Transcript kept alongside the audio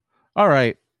All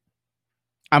right.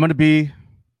 I'm going to be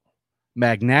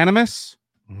magnanimous.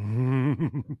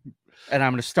 And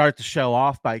I'm going to start the show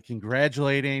off by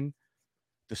congratulating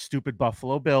the stupid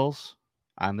Buffalo Bills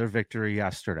on their victory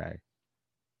yesterday.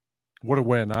 What a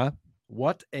win, huh?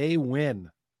 What a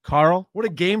win. Carl. What a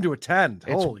game to attend.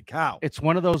 Holy cow. It's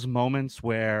one of those moments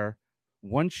where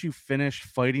once you finish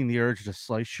fighting the urge to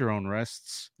slice your own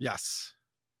wrists, yes,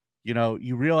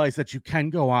 you realize that you can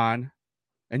go on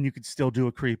and you could still do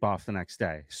a creep off the next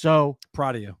day. So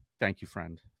proud of you. Thank you,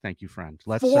 friend. Thank you, friend.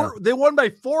 They won by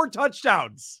 4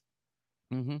 touchdowns.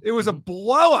 Mm-hmm. It was a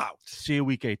blowout. See you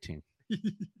week 18.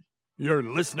 You're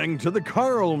listening to the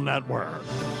Carl Network.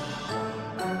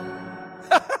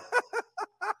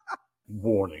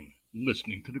 Warning,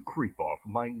 listening to the creep off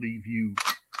might leave you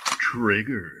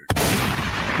triggered.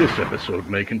 This episode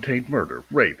may contain murder,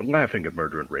 rape, laughing at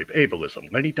murder and rape,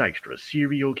 ableism, Lenny Dykstra,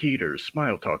 serial killers,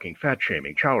 smile-talking,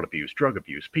 fat-shaming, child abuse, drug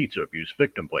abuse, pizza abuse,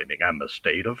 victim blaming, and the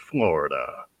state of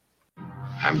Florida.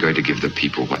 I'm going to give the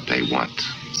people what they want.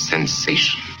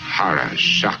 Sensation, horror,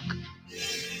 shock.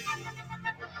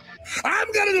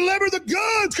 I'm going to deliver the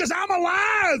goods because I'm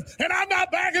alive and I'm not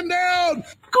backing down.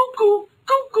 Cuckoo,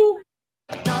 cuckoo.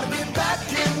 Gotta be back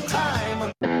in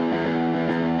time.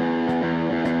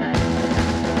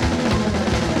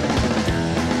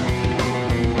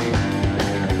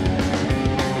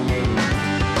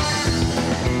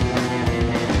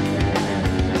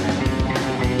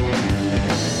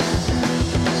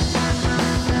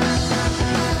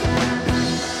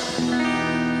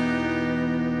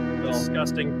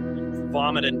 Disgusting,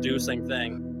 vomit-inducing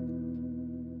thing.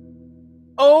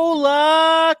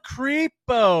 Hola,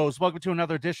 creepos! Welcome to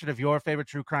another edition of your favorite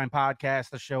true crime podcast,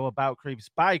 the show about creeps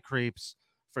by creeps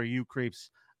for you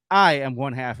creeps. I am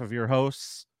one half of your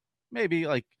hosts, maybe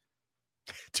like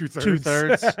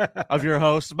two-thirds of your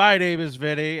hosts. My name is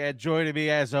Vinny, and joining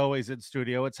me as always in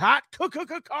studio, it's Hot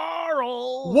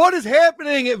Carl. What is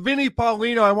happening at Vinny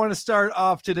Paulino? I want to start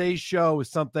off today's show with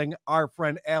something our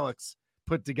friend Alex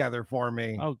put together for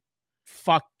me. Oh,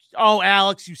 fuck. Oh,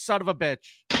 Alex, you son of a bitch.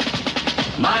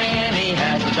 Miami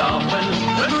has the Dolphins,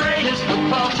 the greatest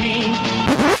football team.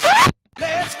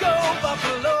 Let's go,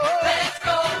 Buffalo. Let's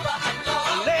go,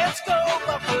 Buffalo. Let's go,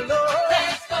 Buffalo.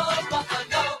 Let's go,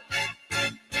 Buffalo.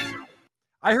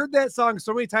 I heard that song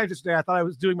so many times yesterday, I thought I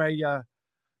was doing my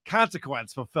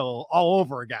consequence fulfill all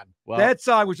over again. Well, that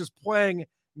song was just playing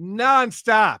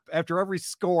nonstop after every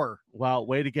score. Well,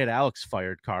 way to get Alex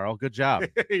fired, Carl. Good job.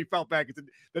 He felt bad.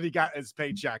 Then he got his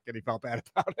paycheck and he felt bad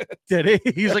about it. Did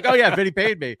he? He's like, oh yeah, Vinny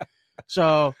paid me.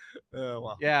 So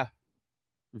well. Yeah,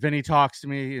 Vinny talks to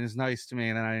me and is nice to me,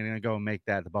 and then I'm gonna go and make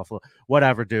that the Buffalo.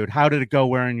 Whatever, dude. How did it go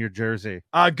wearing your jersey?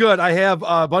 Good. I have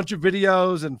a bunch of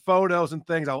videos and photos and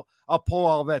things. I'll pull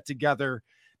all of that together.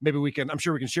 Maybe I'm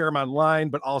sure we can share them online,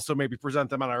 but also maybe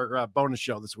present them on our bonus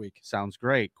show this week. Sounds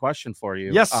great. Question for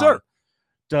you. Yes, sir.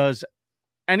 Does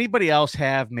anybody else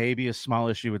have maybe a small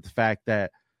issue with the fact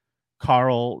that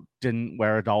Carl didn't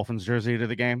wear a Dolphins jersey to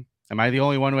the game? Am I the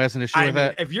only one who has an issue with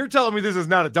that? If you're telling me this is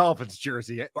not a Dolphins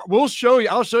jersey, we'll show you.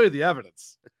 I'll show you the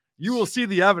evidence. You will see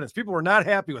the evidence. People were not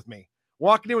happy with me.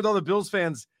 Walking in with all the Bills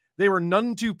fans, they were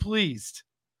none too pleased.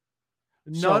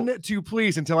 None too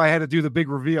pleased until I had to do the big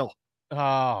reveal.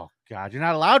 Oh, God, you're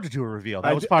not allowed to do a reveal.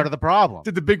 That was part of the problem.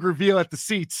 Did the big reveal at the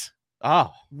seats.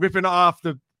 Oh. Ripping off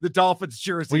the Dolphins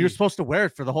jersey. Well, you're supposed to wear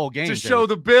it for the whole game. To show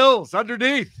the Bills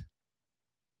underneath.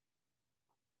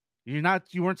 You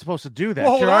weren't supposed to do that.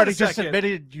 Well, you already just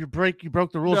admitted you broke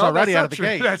the rules already out of the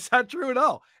gate. That's not true at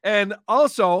all. And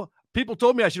also, people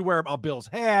told me I should wear a Bills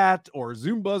hat or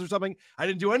Zumbas or something. I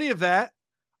didn't do any of that.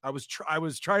 I was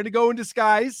trying to go in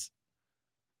disguise.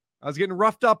 I was getting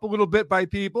roughed up a little bit by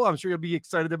people. I'm sure you'll be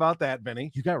excited about that,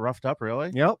 Benny. You got roughed up, really?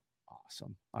 Yep.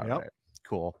 Awesome. All right.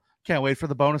 Cool. Can't wait for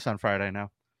the bonus on Friday now.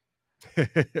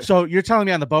 So you're telling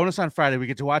me on the bonus on Friday, we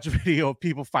get to watch a video of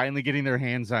people finally getting their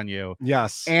hands on you.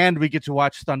 Yes. And we get to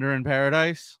watch Thunder in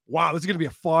Paradise. Wow. This is going to be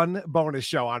a fun bonus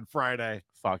show on Friday.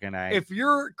 Fucking A. If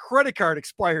your credit card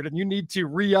expired and you need to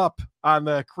re-up on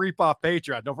the Creep Off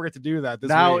Patreon, don't forget to do that this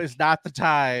now week. Is not the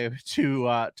time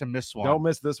to miss one. Don't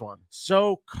miss this one.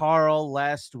 So, Carl,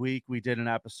 last week we did an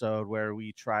episode where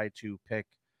we tried to pick,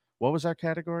 what was our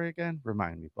category again?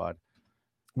 Remind me, bud.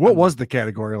 What was the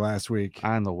category last week?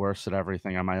 I'm the worst at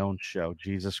everything on my own show.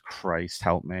 Jesus Christ,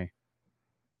 help me.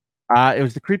 It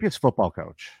was the creepiest football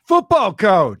coach. Football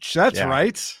coach. That's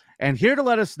right. And here to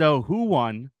let us know who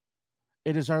won,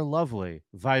 it is our lovely,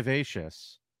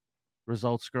 vivacious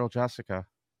results girl, Jessica.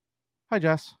 Hi,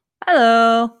 Jess.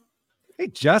 Hello. Hey,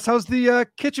 Jess, how's the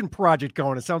kitchen project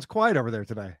going? It sounds quiet over there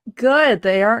today. Good.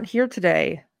 They aren't here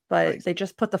today, but they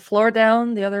just put the floor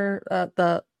down.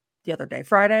 The the other day,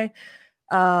 Friday.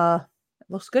 It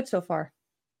looks good so far.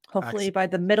 Hopefully by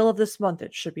the middle of this month,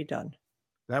 it should be done.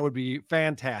 That would be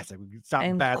fantastic. We could stop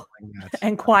battling that.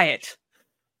 And quiet.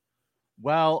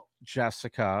 Well,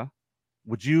 Jessica,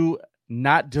 would you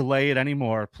not delay it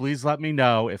anymore? Please let me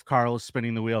know if Carl is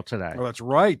spinning the wheel today. Oh, that's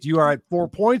right. You are at 4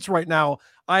 points right now.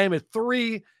 I am at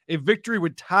 3. A victory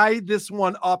would tie this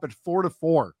one up at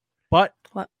 4-4. But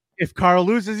if Carl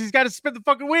loses, he's got to spin the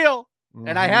fucking wheel.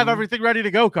 And I have everything ready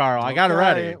to go, Carl. I got it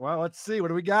ready. Well, let's see. What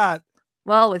do we got?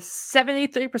 Well, with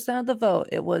 73% of the vote,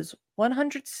 it was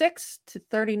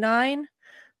 106-39.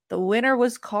 The winner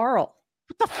was Carl.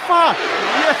 What the fuck? Yeah!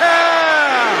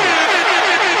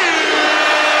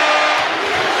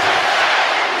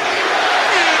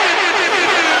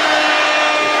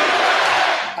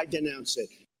 I denounce it.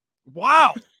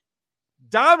 Wow.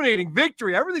 Dominating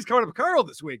victory. Everything's coming up Carl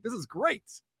this week. This is great.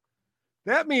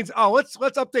 That means, let's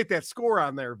update that score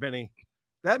on there, Vinny.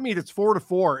 That means it's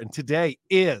 4-4, and today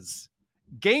is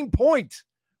game point.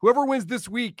 Whoever wins this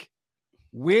week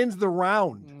wins the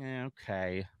round.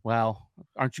 Okay. Well,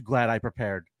 aren't you glad I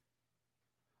prepared?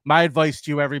 My advice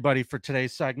to you, everybody, for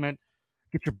today's segment,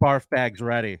 get your barf bags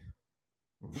ready.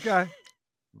 Okay.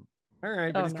 All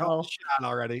right. Vinny's calling a shot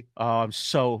already. Oh, I'm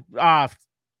so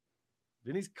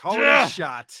Vinny's calling a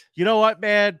shot. You know what,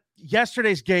 man?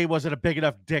 Yesterday's game wasn't a big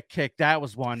enough dick kick. That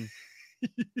was one.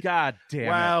 God damn it.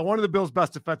 Wow. One of the Bills'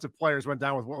 best defensive players went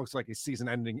down with what looks like a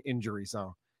season-ending injury.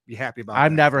 So be happy about that.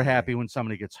 I'm never happy when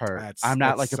somebody gets hurt. I'm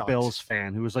not like a Bills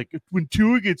fan who was like, when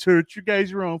Tua gets hurt, you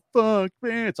guys are on fuck,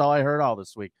 man. It's all I heard all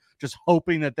this week. Just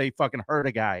hoping that they fucking hurt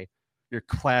a guy. Your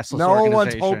classless No one's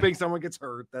organization. hoping someone gets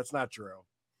hurt. That's not true.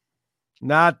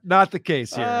 Not the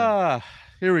case here.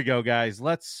 Here we go, guys.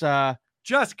 Let's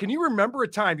Jess, can you remember a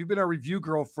time? You've been our review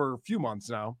girl for a few months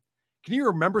now. Can you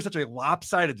remember such a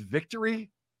lopsided victory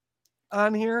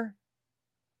on here?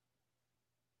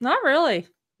 Not really.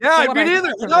 Yeah, me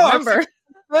neither. No, remember.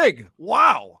 Big.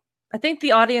 Wow. I think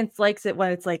the audience likes it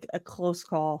when it's like a close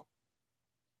call.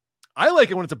 I like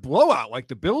it when it's a blowout, like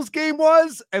the Bills game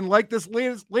was, and like this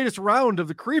latest round of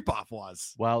the creep off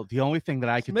was. Well, the only thing that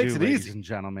I can do, ladies and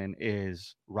gentlemen,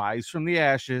 is rise from the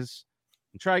ashes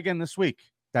and try again this week.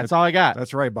 That's all I got.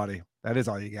 That's right, buddy. That is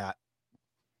all you got.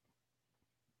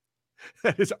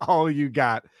 That is all you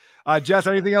got. Jess,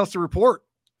 anything else to report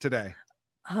today?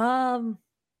 I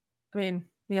mean,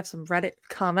 we have some Reddit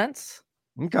comments.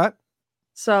 Okay.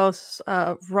 So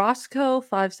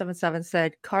Roscoe577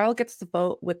 said, Carl gets the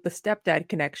vote with the stepdad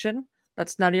connection.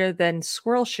 That's nuttier than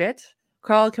squirrel shit.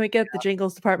 Carl, can we get the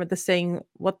jingles department to sing,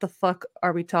 what the fuck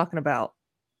are we talking about?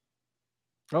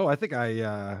 Oh, I think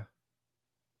I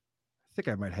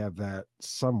might have that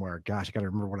somewhere. Gosh, I got to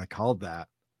remember what I called that.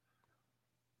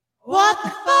 What the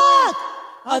fuck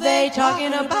are they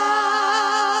talking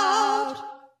about?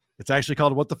 It's actually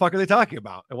called What the Fuck Are They Talking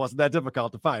About? It wasn't that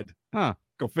difficult to find. Huh.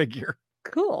 Go figure.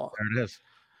 Cool. There it is.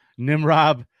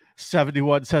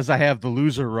 Nimrob71 says I have the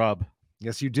loser rub.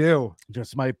 Yes, you do.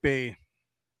 Just might be.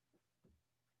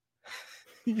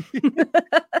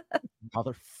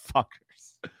 Motherfuckers.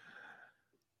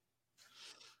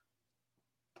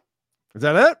 Is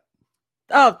that it?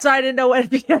 Oh, sorry, I didn't know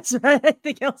what it was.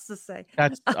 Anything else to say?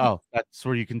 That's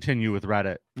where you continue with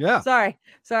Reddit. Yeah. Sorry.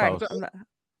 I've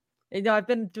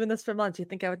been doing this for months. You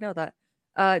think I would know that?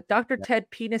 Dr. Ted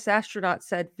Penis Astronaut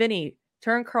said, Vinny,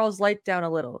 turn Carl's light down a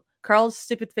little. Carl's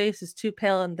stupid face is too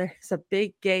pale and there's a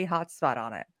big gay hotspot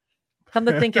on it. Come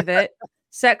to think of it,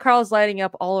 set Carl's lighting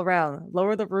up all around.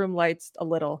 Lower the room lights a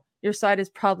little. Your side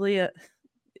is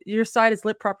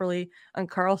lit properly and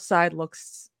Carl's side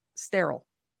looks sterile.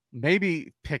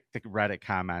 Maybe pick the Reddit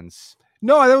comments.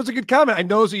 No, that was a good comment. I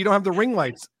know that you don't have the ring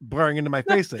lights blurring into my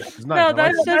face. It's nice.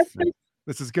 No,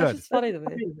 this is good. That's funny to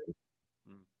me.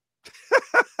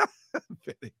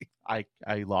 I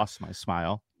lost my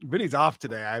smile. Vinny's off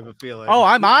today. I have a feeling. Oh,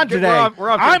 I'm on today.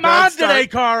 I'm on today,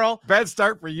 Carl. Bad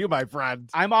start for you, my friend.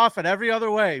 I'm off in every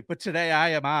other way, but today I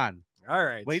am on. All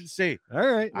right. Wait and see.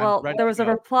 All right. Well, there was a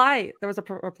reply. There was a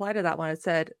reply to that one. It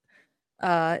said,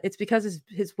 it's because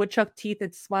his woodchuck teeth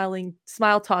and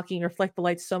smile talking reflect the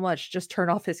light so much. Just turn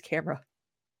off his camera.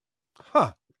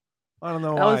 Huh. I don't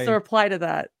know that why. was the reply to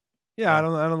that. Yeah, I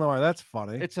don't know why that's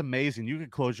funny. It's amazing. You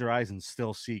could close your eyes and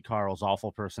still see Carl's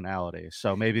awful personality.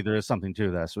 So maybe there is something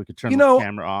to this. We could turn the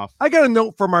camera off. I got a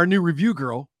note from our new review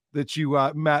girl that you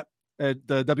met at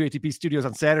the WATP studios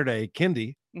on Saturday,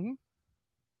 Kindy. Mm-hmm.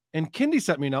 And Kindy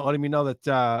sent me a note letting me know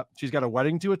that she's got a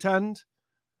wedding to attend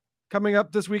coming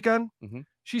up this weekend. Mm-hmm.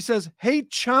 She says, hey,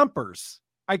 chompers,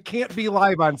 I can't be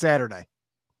live on Saturday.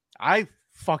 I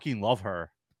fucking love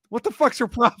her. What the fuck's her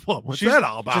problem? What's that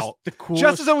all about? The coolest.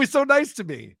 Jess is always so nice to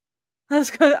me.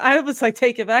 I was like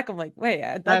taken back. I'm like, wait,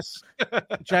 that's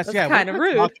Jess, yeah, kind of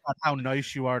rude. Talk about how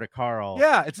nice you are to Carl.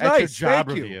 Yeah, it's nice. Your job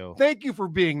Thank review. you. Thank you for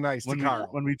being nice to Carl.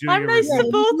 When we do I'm nice to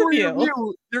both of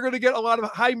you. You're going to get a lot of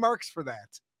high marks for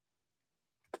that.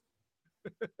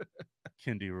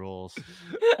 Kindy rules.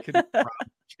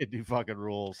 Kindy fucking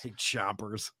rules. Hey,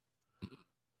 chompers.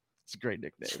 It's a great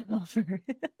nickname.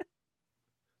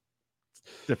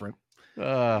 Different.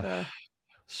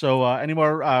 So any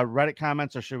more Reddit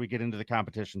comments, or should we get into the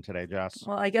competition today, Jess?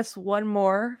 Well, I guess one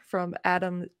more from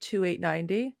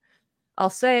Adam2890. I'll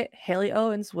say it, Haley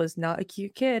Owens was not a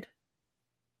cute kid.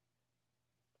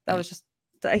 That was just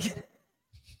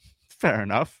fair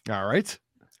enough. All right.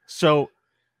 So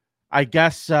I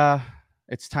guess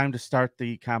it's time to start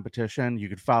the competition. You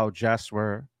could follow Jess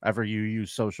wherever you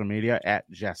use social media at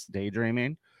Jess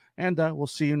Daydreaming. And we'll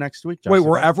see you next week, Jess. Wait,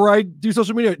 wherever I do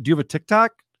social media, do you have a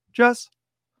TikTok, Jess?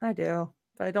 I do,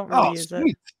 but I don't really use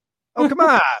sweet. it. Oh, come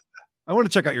on. I want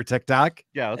to check out your TikTok.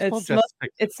 Yeah,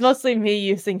 it's mostly me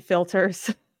using filters.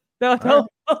 No.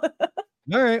 All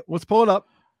right, let's pull it up.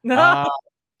 No.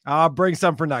 I'll bring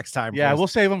some for next time. Yeah, we'll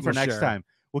save them for next time.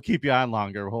 We'll keep you on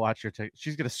longer. We'll watch your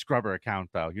She's gonna scrub her account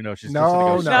though. You know she's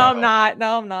No, I'm not.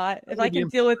 No, I'm not. If I can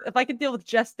deal with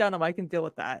Jess Dunham, I can deal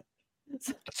with that.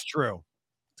 That's true.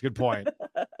 It's a good point.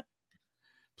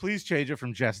 Please change it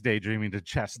from Jess Daydreaming to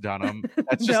Jess Dunham.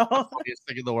 That's just the funniest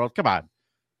thing in the world. Come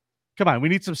on. We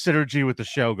need some synergy with the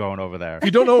show going over there. If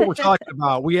you don't know what we're talking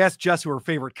about, we asked Jess who her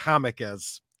favorite comic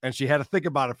is, and she had to think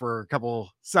about it for a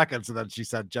couple seconds, and then she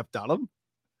said Jeff Dunham.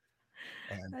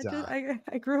 And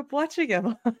I grew up watching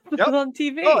him on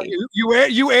TV. Oh,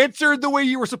 you answered the way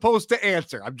you were supposed to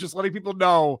answer. I'm just letting people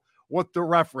know what the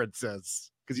reference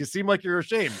is, because you seem like you're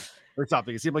ashamed or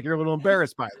something. You seem like you're a little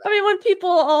embarrassed by that. I mean, when people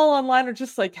all online are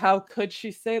just like, "How could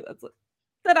she say that?"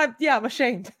 Then I'm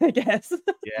ashamed, I guess.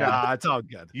 Yeah, it's all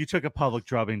good. You took a public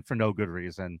drubbing for no good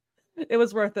reason. It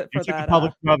was worth it for you that. Took a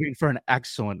public drubbing for an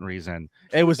excellent reason.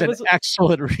 It was an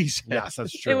excellent reason. Yes,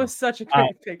 that's true. It was such a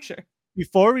great picture.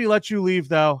 Before we let you leave,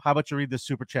 though, how about you read the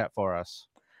super chat for us?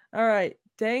 All right.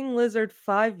 Dang Lizard,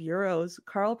 €5.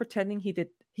 Carl pretending he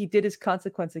did his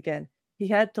consequence again. He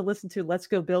had to listen to Let's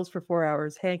Go Bills for 4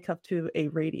 hours, handcuffed to a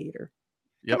radiator.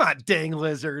 Yep. Come on, Dang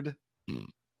Lizard.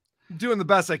 I'm doing the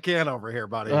best I can over here,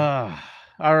 buddy.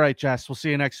 All right, Jess. We'll see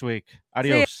you next week.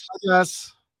 Adios.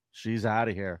 Jess. She's out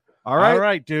of here. All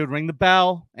right, dude. Ring the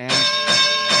bell, and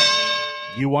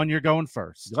you won. You're going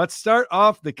first. Let's start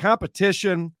off the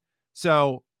competition.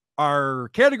 So our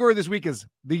category this week is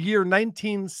the year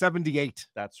 1978.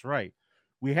 That's right.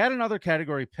 We had another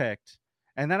category picked,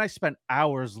 and then I spent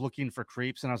hours looking for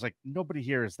creeps, and I was like, nobody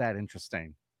here is that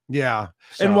interesting. Yeah.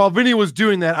 So, and while Vinny was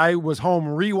doing that, I was home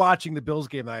rewatching the Bills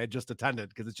game that I had just attended,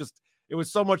 because it was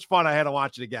so much fun. I had to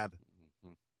watch it again. Mm-hmm.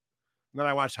 And then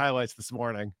I watched highlights this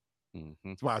morning. Mm-hmm.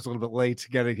 That's why I was a little bit late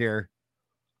getting here.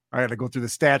 I had to go through the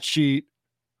stat sheet,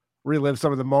 relive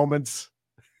some of the moments.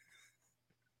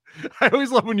 I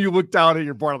always love when you look down at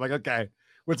your board. I'm like, okay,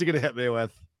 what's he going to hit me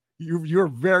with? You're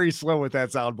very slow with that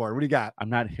soundboard. What do you got? I'm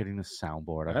not hitting the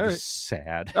soundboard. I'm just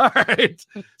sad. All right.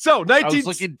 So I was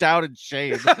looking down in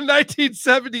shame.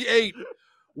 1978.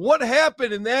 What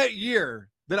happened in that year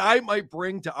that I might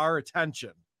bring to our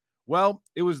attention? Well,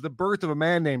 it was the birth of a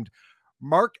man named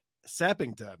Mark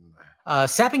Sappington.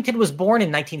 Sappington was born in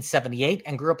 1978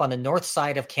 and grew up on the north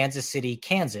side of Kansas City,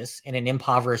 Kansas, in an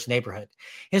impoverished neighborhood.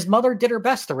 His mother did her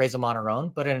best to raise him on her own,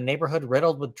 but in a neighborhood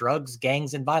riddled with drugs,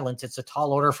 gangs, and violence, it's a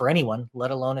tall order for anyone,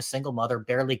 let alone a single mother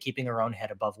barely keeping her own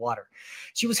head above water.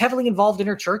 She was heavily involved in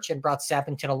her church and brought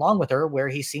Sappington along with her, where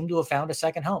he seemed to have found a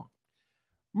second home.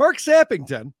 Mark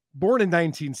Sappington, born in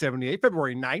 1978,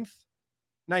 February 9th,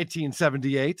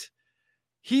 1978.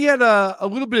 He had a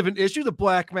little bit of an issue. The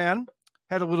black man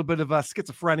had a little bit of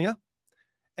schizophrenia.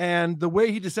 And the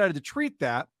way he decided to treat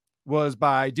that was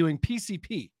by doing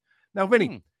PCP. Now,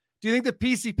 Vinny, do you think that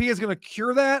PCP is going to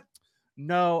cure that?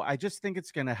 No, I just think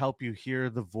it's going to help you hear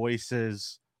the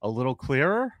voices a little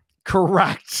clearer.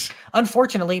 Correct.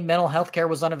 Unfortunately, mental health care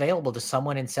was unavailable to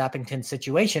someone in Sappington's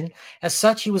situation. As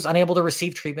such, he was unable to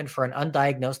receive treatment for an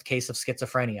undiagnosed case of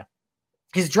schizophrenia.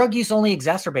 His drug use only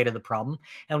exacerbated the problem,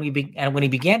 and when he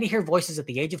began to hear voices at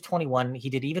the age of 21, he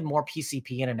did even more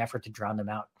PCP in an effort to drown them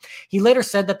out. He later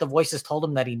said that the voices told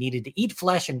him that he needed to eat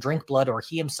flesh and drink blood or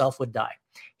he himself would die.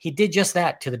 He did just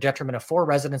that to the detriment of 4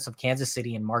 residents of Kansas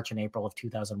City in March and April of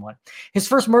 2001. His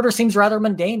first murder seems rather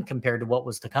mundane compared to what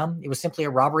was to come. It was simply a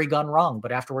robbery gone wrong,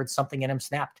 but afterwards something in him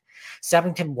snapped.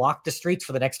 Sappington walked the streets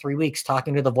for the next 3 weeks,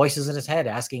 talking to the voices in his head,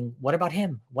 asking, what about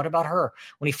him? What about her?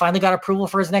 When he finally got approval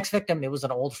for his next victim, it was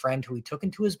an old friend who he took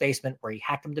into his basement where he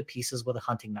hacked him to pieces with a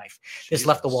hunting knife. This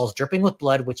left the walls dripping with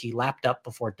blood, which he lapped up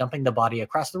before dumping the body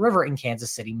across the river in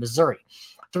Kansas City, Missouri.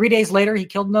 3 days later, he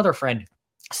killed another friend,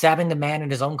 stabbing the man in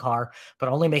his own car, but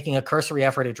only making a cursory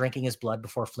effort at drinking his blood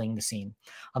before fleeing the scene.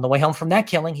 On the way home from that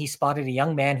killing, he spotted a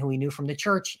young man who he knew from the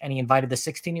church, and he invited the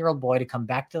 16-year-old boy to come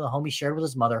back to the home he shared with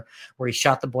his mother, where he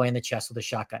shot the boy in the chest with a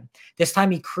shotgun. This time,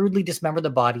 he crudely dismembered the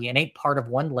body and ate part of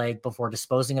one leg before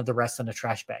disposing of the rest in a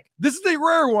trash bag. This is a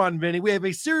rare one, Vinny. We have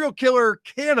a serial killer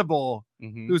cannibal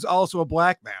who's also a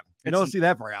black man. You don't see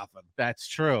that very often. That's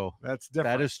true. That's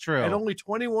different. That is true. And only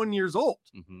 21 years old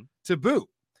to boot.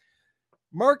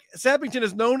 Mark Sappington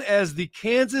is known as the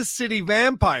Kansas City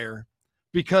Vampire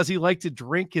because he liked to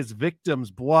drink his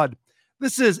victims' blood.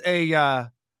 This is an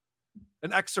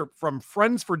excerpt from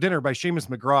Friends for Dinner by Seamus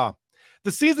McGraw.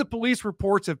 The scenes that police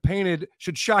reports have painted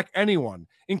should shock anyone,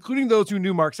 including those who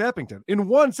knew Mark Sappington. In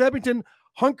one, Sappington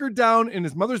hunkered down in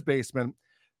his mother's basement,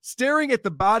 staring at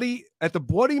the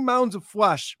bloody mounds of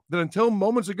flesh that until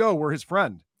moments ago were his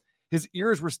friend. His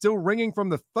ears were still ringing from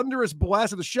the thunderous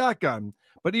blast of the shotgun,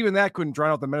 but even that couldn't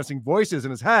drown out the menacing voices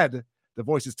in his head. The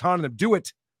voices taunted him, do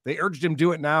it. They urged him,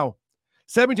 do it now.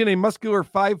 Sappington, a muscular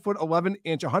 5'11"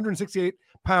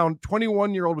 168-pound,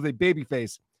 21-year-old with a baby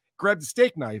face, grabbed a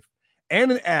steak knife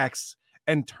and an axe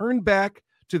and turned back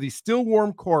to the still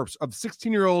warm corpse of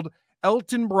 16-year-old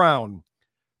Elton Brown.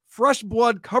 Fresh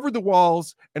blood covered the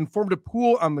walls and formed a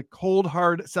pool on the cold,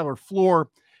 hard cellar floor.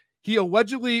 He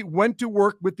allegedly went to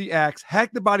work with the axe,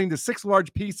 hacked the body into 6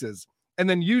 large pieces, and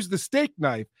then used the steak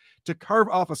knife to carve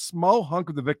off a small hunk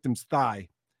of the victim's thigh.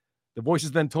 The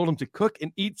voices then told him to cook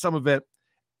and eat some of it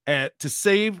to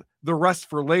save the rest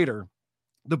for later.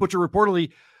 The butcher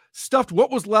reportedly stuffed what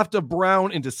was left of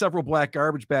Brown into several black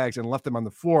garbage bags and left them on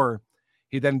the floor.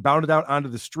 He then bounded out onto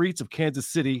the streets of Kansas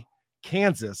City,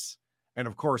 Kansas, and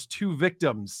of course, 2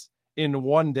 victims in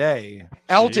one day.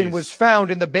 Elton was found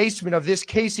in the basement of this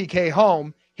KCK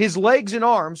home. His legs and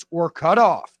arms were cut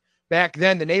off. Back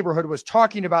then, the neighborhood was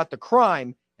talking about the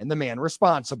crime and the man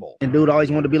responsible. And dude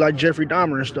always wanted to be like Jeffrey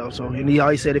Dahmer and stuff. So, and he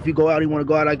always said, if you go out, you want to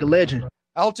go out like a legend.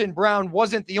 Elton Brown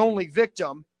wasn't the only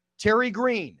victim. Terry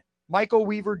Green, Michael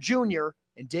Weaver Jr.,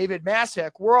 and David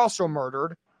Masek were also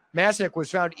murdered. Masek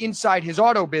was found inside his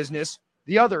auto business.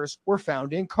 The others were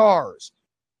found in cars.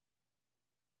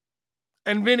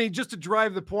 And Vinny, just to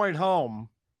drive the point home,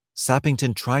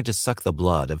 Sappington tried to suck the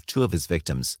blood of 2 of his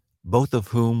victims, both of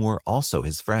whom were also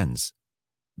his friends.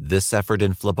 This effort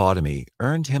in phlebotomy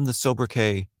earned him the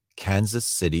sobriquet Kansas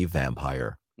City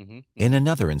Vampire. In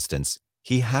another instance,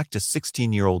 he hacked a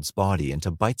 16-year-old's body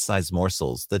into bite-sized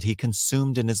morsels that he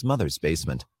consumed in his mother's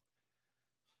basement.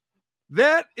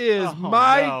 That is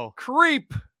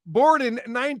creep. Born in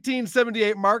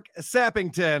 1978, Mark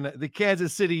Sappington, the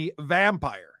Kansas City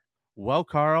Vampire. Well,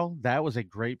 Carl, that was a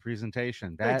great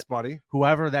presentation. Thanks, buddy.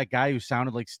 Whoever that guy who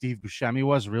sounded like Steve Buscemi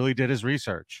was really did his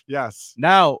research. Yes.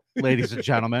 Now, ladies and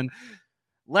gentlemen,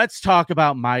 let's talk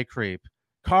about my creep.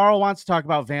 Carl wants to talk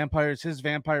about vampires. His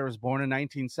vampire was born in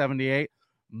 1978.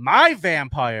 My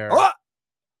vampire. Oh!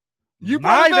 You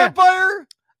brought a vampire?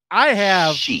 I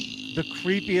have the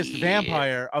creepiest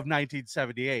vampire of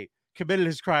 1978. Committed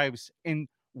his crimes in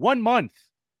 1 month.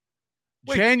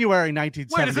 Wait, January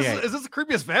 1978. Wait, is this the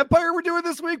creepiest vampire we're doing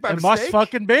this week? By it mistake? Must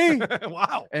fucking be.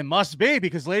 Wow. It must be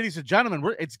because, ladies and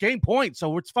gentlemen, it's game point,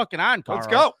 so it's fucking on, Carl. Let's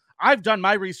go. I've done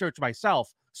my research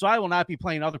myself, so I will not be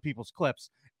playing other people's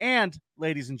clips. And,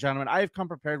 ladies and gentlemen, I have come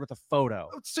prepared with a photo.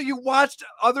 So you watched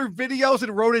other videos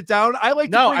and wrote it down? I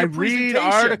like to no, bring I a read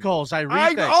presentation. articles.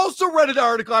 I also read an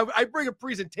article. I bring a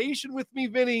presentation with me,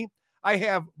 Vinny. I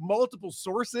have multiple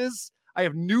sources. I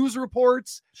have news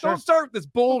reports. Sure. Don't start with this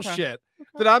bullshit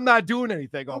that I'm not doing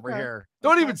anything over here.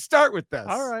 Don't even start with this.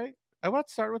 All right. I won't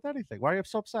start with anything. Why are you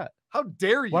so upset? How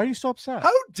dare you? Why are you so upset?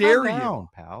 How dare Calm you? down,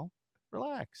 pal.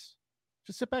 Relax.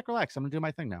 Just sit back, relax. I'm going to do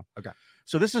my thing now. Okay.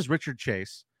 So this is Richard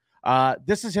Chase.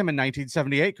 This is him in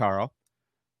 1978, Carl.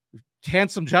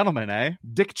 Handsome gentleman, eh?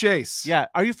 Dick Chase. Yeah.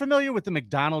 Are you familiar with the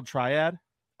McDonald triad?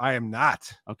 I am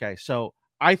not. Okay. So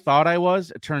I thought I was.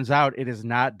 It turns out it is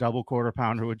not double quarter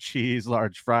pounder with cheese,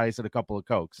 large fries, and a couple of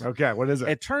Cokes. Okay. What is it?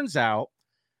 It turns out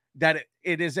that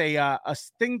it is a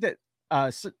thing that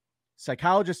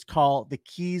psychologists call the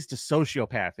keys to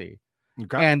sociopathy.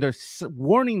 Okay. And there's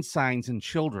warning signs in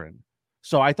children.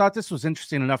 So I thought this was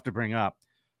interesting enough to bring up.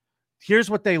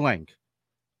 Here's what they link.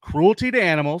 cruelty to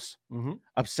animals, Mhm.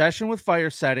 obsession with fire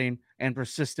setting, and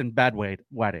persistent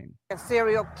bedwetting. A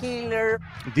serial killer.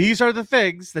 These are the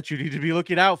things that you need to be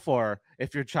looking out for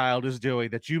if your child is doing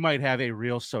that. You might have a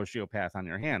real sociopath on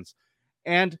your hands.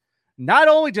 And not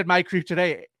only did my creep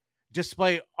today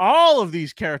display all of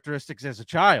these characteristics as a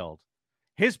child,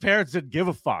 his parents didn't give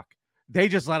a fuck. They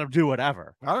just let him do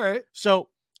whatever. All right. So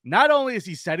not only is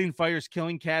he setting fires,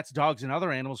 killing cats, dogs, and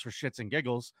other animals for shits and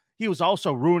giggles, he was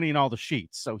also ruining all the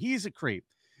sheets. So he's a creep.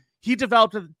 He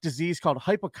developed a disease called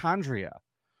hypochondria,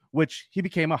 which he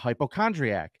became a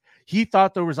hypochondriac. He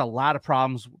thought there was a lot of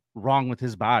problems wrong with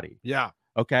his body. Yeah.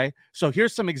 Okay. So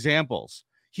here's some examples.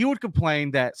 He would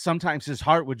complain that sometimes his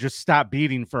heart would just stop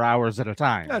beating for hours at a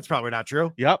time. That's probably not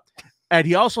true. Yep. And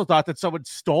he also thought that someone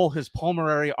stole his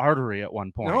pulmonary artery at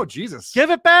one point. Oh, Jesus. Give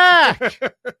it back.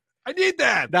 I need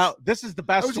that. Now, this is the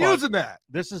best I was one. using that.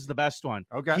 This is the best one.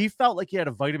 Okay. He felt like he had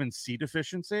a vitamin C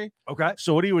deficiency. Okay.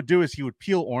 So what he would do is he would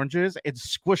peel oranges and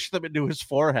squish them into his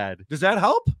forehead. Does that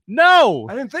help? No.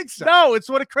 I didn't think so. No, it's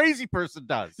what a crazy person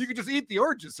does. You can just eat the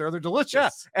oranges, sir. They're delicious. Yeah,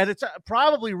 and it's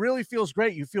probably really feels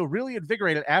great. You feel really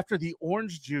invigorated after the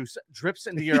orange juice drips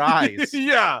into your eyes.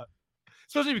 Yeah.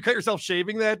 Especially if you cut yourself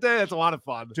shaving that day. That's a lot of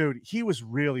fun. Dude, he was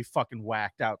really fucking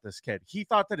whacked out, this kid. He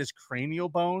thought that his cranial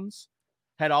bones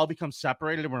had all become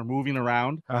separated and were moving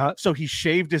around. So he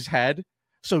shaved his head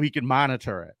so he could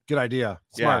monitor it. Good idea.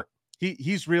 Smart. Yeah.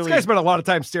 He's really... This guy spent a lot of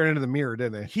time staring into the mirror,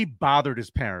 didn't he? He bothered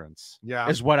his parents. Yeah.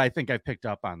 Is what I think I picked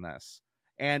up on this.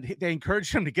 And they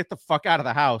encouraged him to get the fuck out of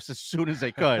the house as soon as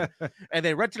they could. And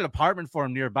they rented an apartment for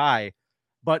him nearby.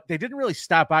 But they didn't really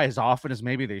stop by as often as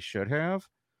maybe they should have.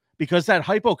 Because that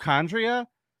hypochondria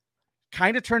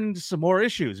kind of turned into some more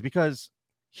issues. Because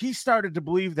he started to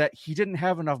believe that he didn't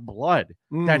have enough blood.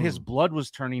 That his blood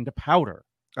was turning to powder.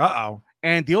 Uh-oh.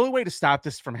 And the only way to stop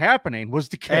this from happening was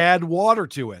to add water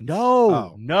to it.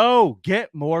 No,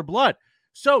 get more blood.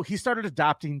 So he started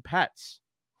adopting pets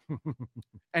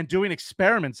and doing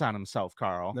experiments on himself,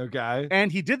 Carl. Okay. And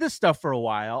he did this stuff for a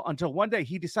while until one day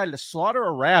he decided to slaughter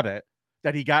a rabbit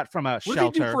that he got from a What shelter.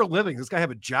 did he do for a living? Does this guy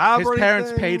have a job? His or parents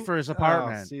anything? paid for his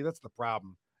apartment. Oh, see, that's the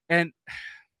problem. And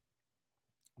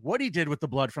what he did with the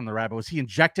blood from the rabbit was he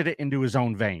injected it into his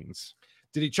own veins.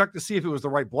 Did he check to see if it was the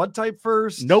right blood type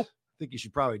first? Nope. I think you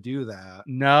should probably do that.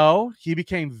 No, he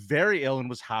became very ill and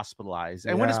was hospitalized.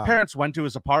 And when his Yeah. parents went to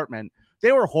his apartment,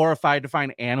 they were horrified to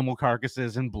find animal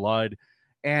carcasses and blood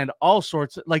and all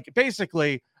sorts of, like,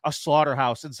 basically a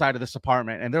slaughterhouse inside of this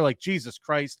apartment. And they're like, Jesus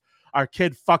Christ, our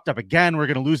kid fucked up again. We're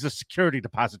going to lose the security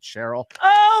deposit, Cheryl.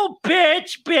 Oh,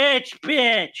 bitch.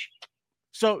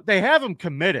 So they have him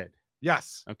committed.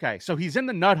 Yes. Okay. So he's in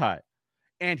the nut hut.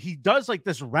 And he does like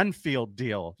this Renfield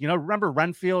deal. You know, remember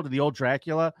Renfield, the old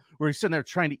Dracula, where he's sitting there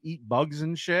trying to eat bugs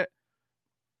and shit?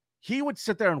 He would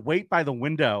sit there and wait by the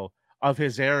window of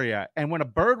his area. And when a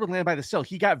bird would land by the sill,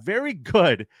 he got very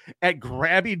good at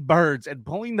grabbing birds and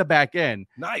pulling them back in.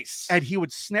 Nice. And he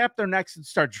would snap their necks and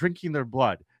start drinking their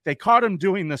blood. They caught him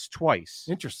doing this twice.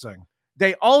 Interesting.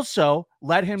 They also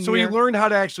let him. So he learned how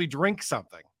to actually drink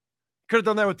something. Could have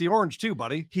done that with the orange too,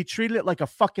 buddy. He treated it like a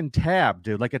fucking tab,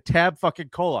 dude, like a tab fucking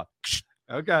cola.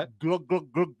 Okay. Glug, glug,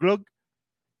 glug, glug.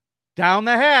 Down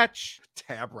the hatch.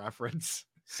 Tab reference.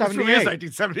 78. This really is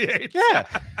 1978. Yeah.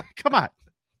 Come on.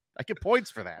 I get points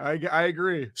for that. I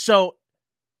agree. So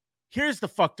here's the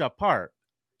fucked up part.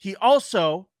 He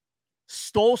also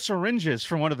stole syringes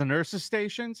from one of the nurses'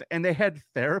 stations, and they had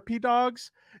therapy dogs.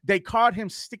 They caught him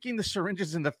sticking the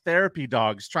syringes in the therapy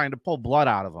dogs, trying to pull blood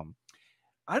out of them.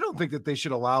 I don't think that they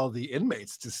should allow the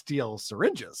inmates to steal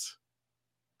syringes.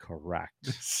 Correct.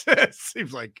 It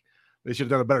seems like they should have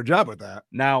done a better job with that.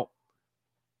 Now,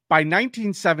 by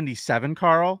 1977,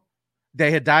 Carl,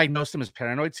 they had diagnosed him as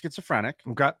paranoid schizophrenic.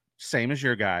 Okay. Same as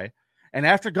your guy. And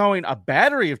after going a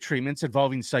battery of treatments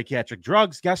involving psychiatric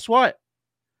drugs, guess what?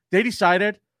 They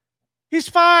decided he's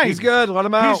fine. He's good. Let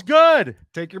him out. He's good.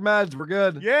 Take your meds. We're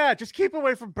good. Yeah, just keep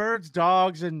away from birds,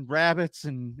 dogs, and rabbits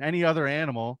and any other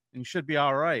animal, and you should be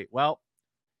all right. Well,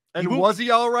 and was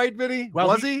he all right, Vinny? Well,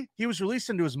 was he? He was released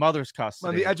into his mother's custody.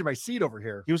 I'm on the edge of my seat over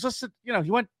here. He was just,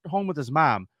 he went home with his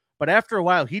mom. But after a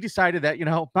while, he decided that,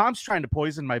 mom's trying to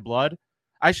poison my blood.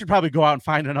 I should probably go out and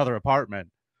find another apartment.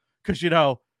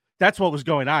 Because, that's what was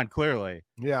going on, clearly.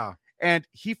 Yeah. And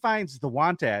he finds the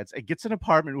want ads and gets an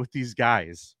apartment with these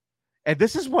guys. And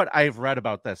this is what I've read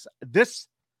about this. This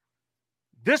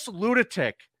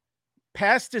lunatic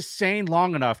passed his sane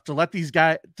long enough to let these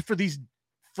guys, for these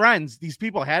friends, these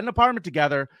people had an apartment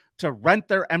together to rent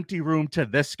their empty room to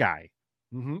this guy.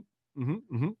 Mm-hmm.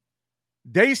 Mm-hmm. Mm-hmm.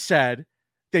 They said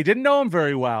they didn't know him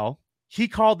very well. he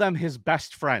called them his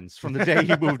best friends from the day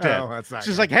he moved in. Oh, that's not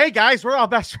She's good. like, hey, guys, we're all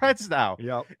best friends now.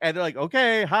 Yep. And they're like,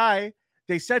 okay, hi.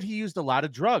 They said he used a lot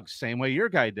of drugs, same way your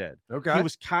guy did. Okay. He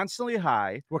was constantly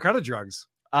high. What kind of drugs?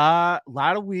 A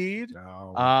lot of weed,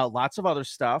 lots of other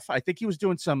stuff. I think he was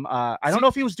doing some, I don't know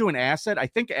if he was doing acid. I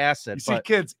think acid. You see, but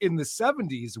kids, in the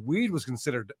 70s, weed was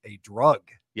considered a drug.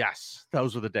 yes,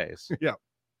 those were the days. Yeah.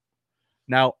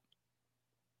 Now,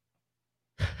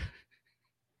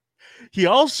 he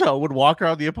also would walk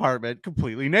around the apartment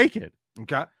completely naked.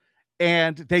 Okay.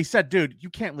 And they said, dude, you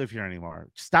can't live here anymore.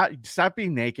 Stop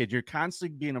being naked. You're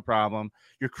constantly being a problem.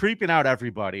 You're creeping out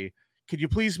everybody. Could you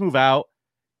please move out?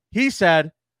 He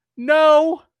said,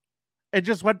 no, and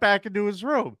just went back into his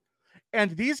room.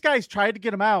 And these guys tried to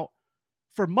get him out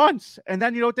for months. And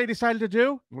then you know what they decided to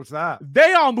do? What's that?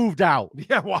 They all moved out.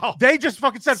 Yeah, wow. They just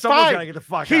fucking said, Someone's fine, gotta get the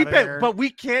fuck keep outta it, here. but we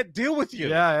can't deal with you.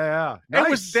 Yeah. It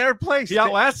was their place. He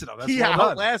outlasted them. That's He well done.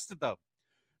 outlasted them.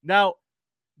 Now,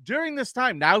 during this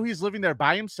time, now he's living there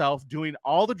by himself, doing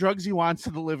all the drugs he wants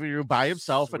in the living room by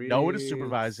himself, and no one is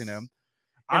supervising him.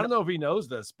 I don't know if he knows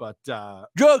this, but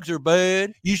drugs are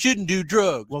bad. You shouldn't do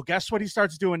drugs. Well, guess what he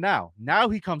starts doing now? Now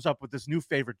he comes up with this new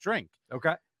favorite drink.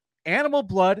 Okay. Animal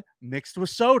blood mixed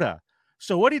with soda.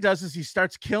 So what he does is he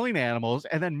starts killing animals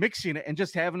and then mixing it and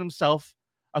just having himself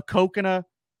a Coke and a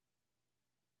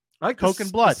like Coke the,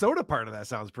 and blood. The soda part of that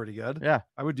sounds pretty good. Yeah.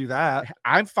 I would do that.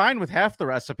 I'm fine with half the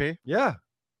recipe. Yeah.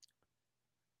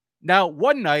 Now,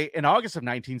 one night in August of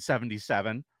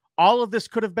 1977, all of this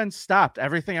could have been stopped.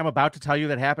 Everything I'm about to tell you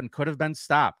that happened could have been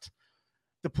stopped.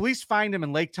 The police find him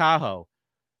in Lake Tahoe,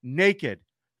 naked,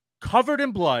 covered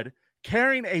in blood,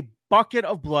 carrying a bucket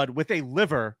of blood with a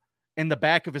liver in the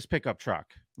back of his pickup truck.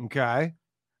 Okay.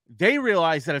 They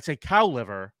realize that it's a cow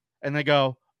liver, and they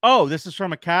go, oh, this is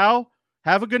from a cow?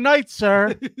 Have a good night,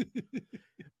 sir.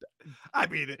 I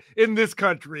mean, in this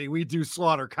country, we do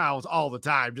slaughter cows all the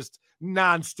time, just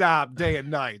nonstop, day and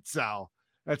night. So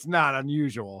that's not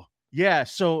unusual. Yeah.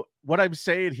 So what I'm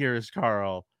saying here is,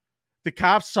 Carl, the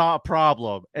cops saw a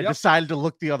problem and decided to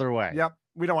look the other way. Yep.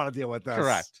 We don't want to deal with this.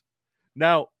 Correct.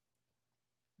 Now,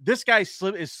 this guy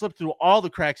is slipped through all the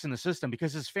cracks in the system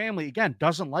because his family, again,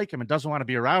 doesn't like him and doesn't want to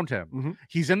be around him. Mm-hmm.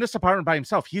 He's in this apartment by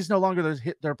himself. He's no longer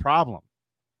their problem.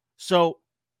 So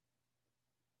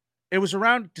it was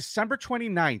around December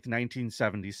 29th,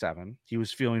 1977. He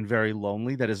was feeling very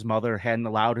lonely that his mother hadn't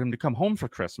allowed him to come home for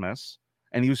Christmas,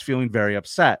 and he was feeling very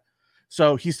upset.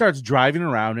 So he starts driving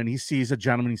around, and he sees a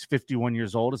gentleman. He's 51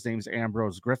 years old. His name is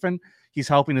Ambrose Griffin. He's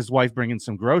helping his wife bring in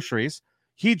some groceries.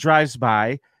 He drives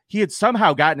by. He had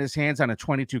somehow gotten his hands on a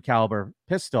 .22 caliber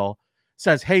pistol,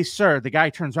 says, hey, sir. The guy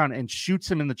turns around and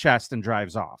shoots him in the chest and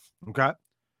drives off. Okay.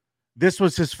 This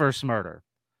was his first murder.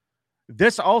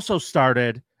 This also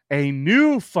started a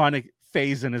new fun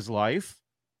phase in his life,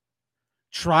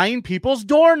 trying people's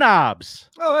doorknobs.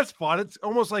 Oh, that's fun. It's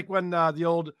almost like when the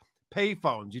old pay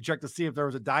phones, you check to see if there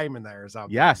was a dime in there or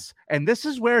something. Yes. And this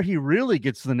is where he really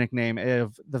gets the nickname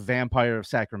of the Vampire of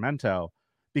Sacramento,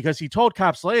 because he told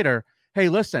cops later, hey,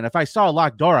 listen, if I saw a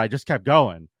locked door, I just kept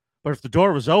going. But if the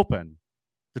door was open,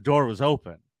 the door was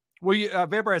open. Well,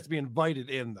 vampire has to be invited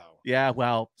in, though. Yeah,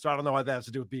 well. So I don't know what that has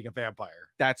to do with being a vampire.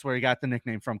 That's where he got the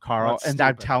nickname from, Carl. That's and stupid.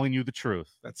 I'm telling you the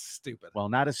truth. That's stupid. Well,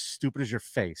 not as stupid as your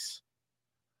face.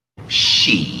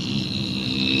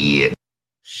 Shit.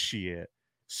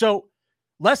 So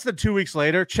less than 2 weeks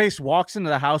later, Chase walks into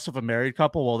the house of a married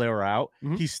couple while they were out.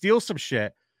 Mm-hmm. He steals some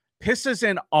shit, pisses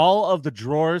in all of the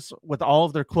drawers with all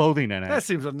of their clothing in it. That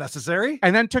seems unnecessary.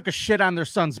 And then took a shit on their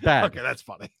son's bed. Okay, that's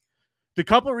funny. The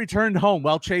couple returned home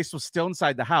while Chase was still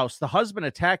inside the house. The husband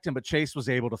attacked him, but Chase was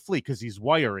able to flee because he's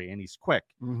wiry and he's quick.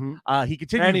 Mm-hmm. He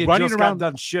continued and he running just around. got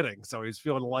done shitting, so he's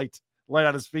feeling light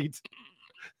on his feet.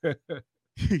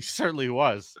 He certainly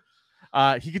was.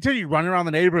 He continued running around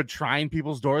the neighborhood, trying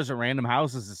people's doors at random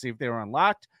houses to see if they were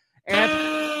unlocked. And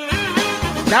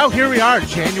now here we are,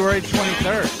 January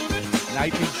 23rd,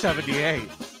 1978.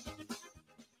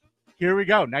 Here we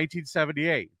go,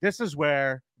 1978. This is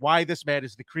why this man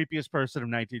is the creepiest person of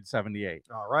 1978.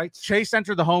 All right. Chase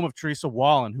entered the home of Teresa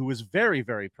Wallen, who was very,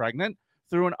 very pregnant,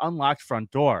 through an unlocked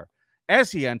front door.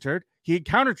 As he entered, he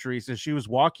encountered Teresa as she was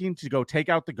walking to go take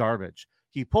out the garbage.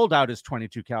 He pulled out his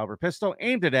 .22 caliber pistol,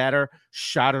 aimed it at her,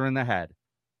 shot her in the head.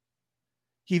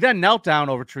 He then knelt down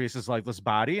over Teresa's lifeless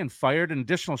body and fired an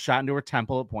additional shot into her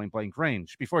temple at point-blank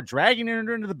range before dragging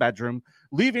her into the bedroom,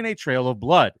 leaving a trail of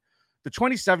blood. The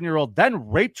 27-year-old then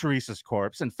raped Teresa's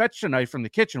corpse and fetched a knife from the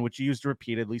kitchen, which he used to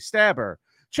repeatedly stab her.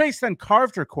 Chase then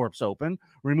carved her corpse open,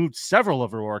 removed several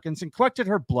of her organs, and collected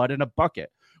her blood in a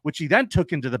bucket, which he then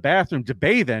took into the bathroom to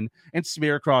bathe in and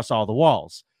smear across all the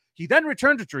walls. He then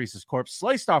returned to Teresa's corpse,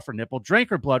 sliced off her nipple, drank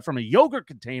her blood from a yogurt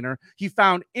container he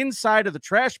found inside of the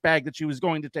trash bag that she was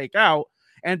going to take out.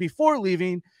 And before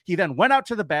leaving, he then went out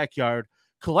to the backyard,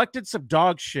 collected some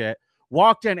dog shit,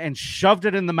 walked in and shoved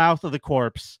it in the mouth of the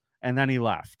corpse, and then he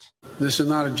left. This is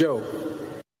not a joke.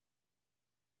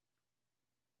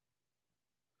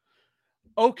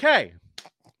 Okay.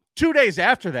 2 days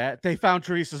after that, they found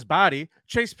Teresa's body.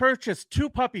 Chase purchased 2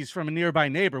 puppies from a nearby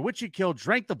neighbor, which he killed,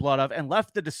 drank the blood of, and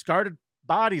left the discarded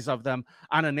bodies of them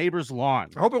on a neighbor's lawn.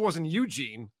 I hope it wasn't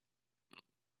Eugene.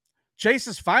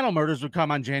 Chase's final murders would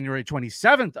come on January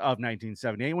 27th of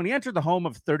 1978 when he entered the home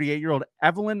of 38-year-old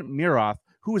Evelyn Miroth,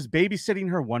 who was babysitting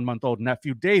her 1-month-old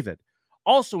nephew, David.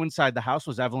 Also inside the house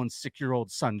was Evelyn's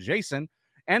 6-year-old son, Jason,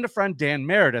 and a friend, Dan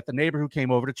Meredith, the neighbor who came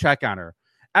over to check on her.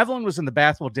 Evelyn was in the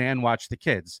bath while Dan watched the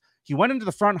kids. He went into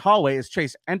the front hallway as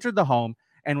Chase entered the home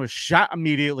and was shot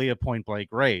immediately at point-blank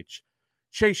range.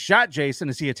 Chase shot Jason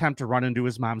as he attempted to run into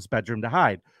his mom's bedroom to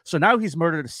hide. So now he's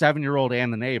murdered a 7-year-old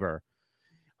and the neighbor.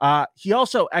 He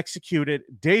also executed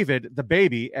David, the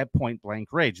baby, at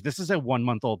point-blank range. This is a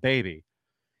 1-month-old baby.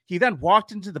 He then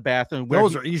walked into the bathroom. Where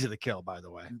Those are easy to kill, by the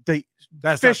way.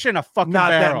 That's fish in a fucking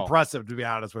not barrel. That impressive, to be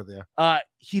honest with you.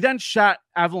 He then shot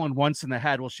Evelyn once in the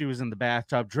head while she was in the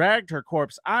bathtub, dragged her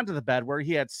corpse onto the bed where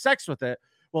he had sex with it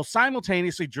while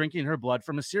simultaneously drinking her blood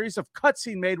from a series of cuts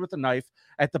he made with a knife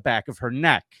at the back of her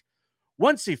neck.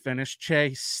 Once he finished,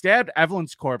 Chase stabbed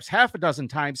Evelyn's corpse half a dozen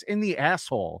times in the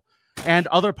asshole and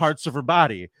other parts of her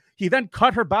body. He then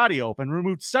cut her body open,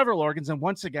 removed several organs, and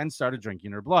once again started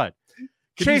drinking her blood.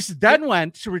 Chase then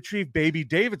went to retrieve baby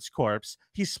David's corpse.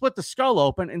 He split the skull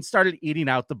open and started eating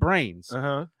out the brains.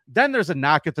 Then there's a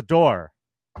knock at the door.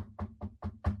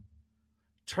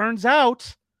 Turns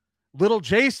out little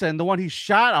Jason, the one he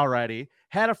shot already,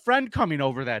 had a friend coming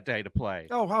over that day to play.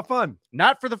 Oh, how fun.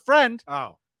 Not for the friend.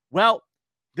 Oh. Well,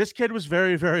 this kid was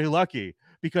very, very lucky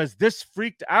because this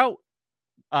freaked out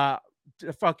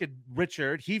fucking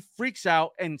Richard. He freaks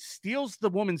out and steals the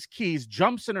woman's keys,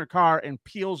 jumps in her car, and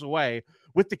peels away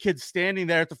with the kid standing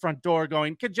there at the front door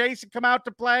going, "Can Jason come out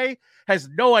to play?" Has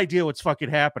no idea what's fucking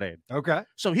happening. Okay.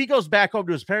 So he goes back home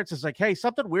to his parents. Is like, "Hey,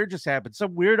 something weird just happened.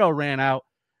 Some weirdo ran out."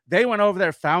 They went over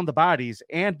there, found the bodies,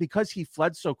 and because he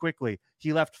fled so quickly,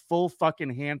 he left full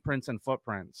fucking handprints and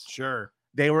footprints. Sure.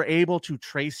 They were able to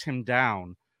trace him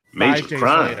down Major 5 days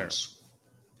crimes. later.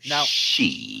 Now,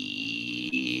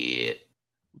 shit.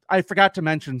 I forgot to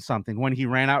mention something. When he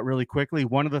ran out really quickly,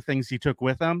 one of the things he took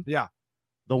with him,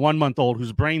 the 1-month-old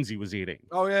whose brains he was eating.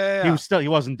 Oh, yeah. He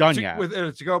wasn't done yet. With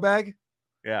a to-go bag?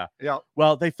 Yeah. Yeah.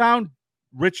 Well, they found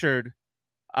Richard.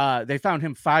 They found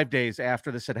him 5 days after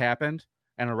this had happened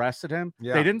and arrested him.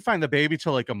 Yeah. They didn't find the baby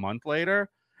till like a month later,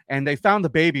 and they found the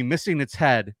baby missing its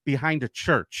head behind a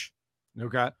church.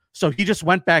 Okay. So he just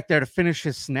went back there to finish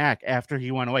his snack after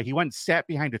he went away. He went and sat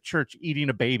behind a church eating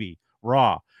a baby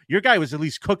raw. Your guy was at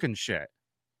least cooking shit.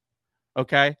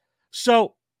 Okay.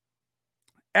 So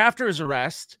after his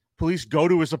arrest, police go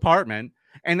to his apartment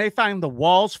and they find the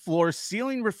walls, floors,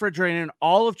 ceiling, refrigerator, and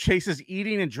all of Chase's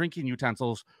eating and drinking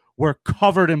utensils were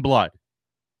covered in blood.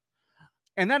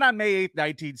 And then on May 8th,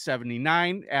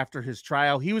 1979, after his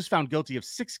trial, he was found guilty of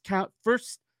 6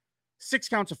 counts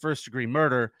of first-degree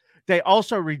murder. They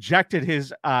also rejected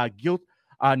his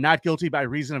not guilty by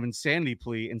reason of insanity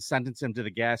plea and sentenced him to the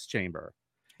gas chamber.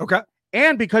 Okay.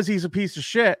 And because he's a piece of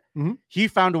shit, he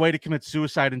found a way to commit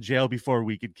suicide in jail before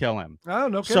we could kill him. Oh,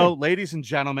 no kidding. So, ladies and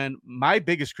gentlemen, my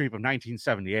biggest creep of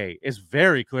 1978 is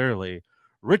very clearly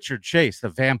Richard Chase, the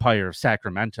vampire of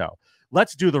Sacramento.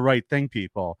 Let's do the right thing,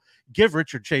 people. Give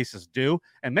Richard Chase his due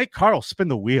and make Carl spin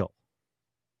the wheel.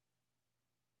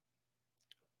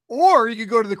 Or you could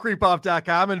go to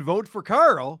thecreepoff.com and vote for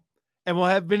Carl, and we'll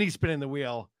have Vinny spinning the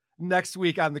wheel next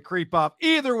week on the Creep Off.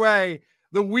 Either way,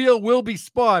 the wheel will be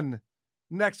spun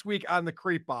next week on the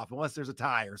Creep Off, unless there's a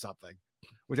tie or something,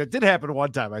 which it did happen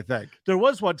one time, I think. There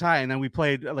was one tie, and then we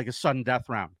played like a sudden death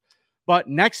round. But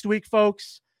next week,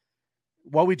 folks,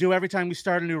 what we do every time we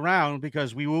start a new round,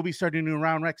 because we will be starting a new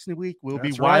round next week, will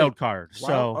be wild card. Wow.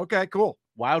 So okay, cool.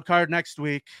 Wild card next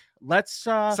week. Let's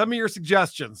some of your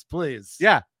suggestions, please.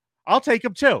 Yeah. I'll take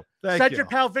them too. Thank Send you. your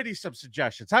pal Vinny some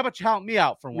suggestions. How about you help me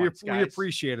out for once, guys? We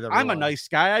appreciate it. I'm a nice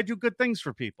guy. I do good things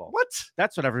for people. What?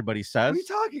 That's what everybody says. What are you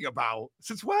talking about?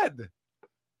 Since when?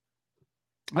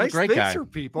 I'm a Nice great things guy. for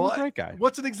people. I'm a great guy.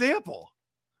 What's an example?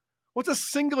 What's a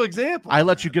single example? I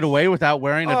let you get away without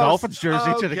wearing a Dolphins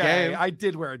jersey to the game. I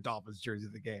did wear a Dolphins jersey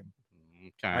to the game.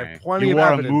 Okay. I have plenty of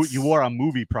evidence. You wore a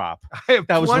movie prop.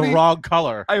 That was the wrong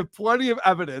color. I have plenty of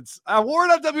evidence. I wore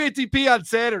it on WATP on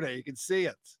Saturday. You can see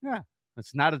it. Yeah.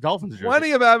 It's not a Dolphins jersey.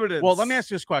 Plenty of evidence. Well, let me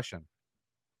ask you this question.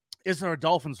 Is there a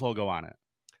Dolphins logo on it?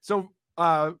 So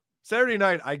Saturday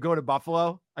night, I go to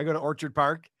Buffalo. I go to Orchard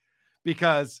Park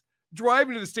because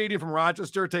driving to the stadium from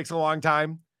Rochester takes a long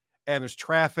time and there's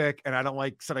traffic and I don't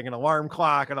like setting an alarm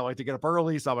clock. I don't like to get up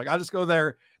early. So I'm like, I'll just go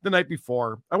there the night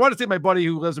before. I want to see my buddy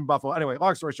who lives in Buffalo. Anyway,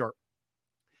 long story short.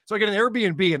 So I get an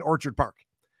Airbnb in Orchard Park.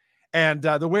 And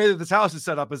the way that this house is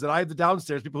set up is that I have the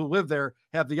downstairs. People who live there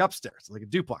have the upstairs, like a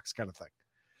duplex kind of thing.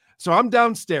 So I'm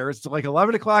downstairs. It's like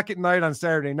 11 o'clock at night on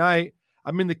Saturday night.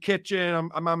 I'm in the kitchen.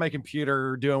 I'm on my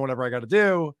computer doing whatever I got to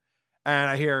do. And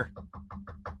I hear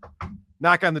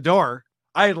knock on the door.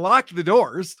 I had locked the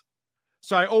doors.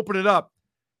 So I open it up.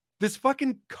 This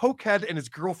fucking cokehead and his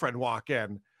girlfriend walk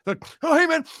in. They're like, oh, hey,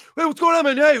 man. Hey, what's going on,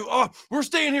 man? Hey, we're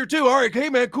staying here, too. All right. Hey,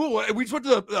 man. Cool. We just went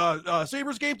to the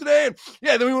Sabres game today. And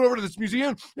yeah, then we went over to this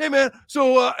museum. Hey, man.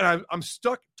 So and I'm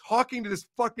stuck talking to this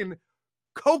fucking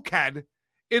cokehead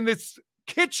in this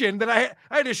kitchen that I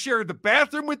had to share the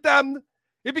bathroom with them.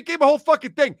 It became a whole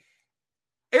fucking thing.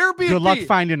 Airbnb. Good luck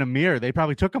finding a mirror. They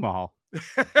probably took them all.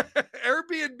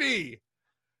 Airbnb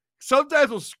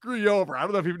sometimes will screw you over. I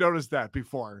don't know if you've noticed that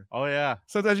before. Oh yeah.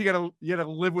 Sometimes you gotta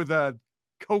live with a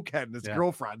cokehead and his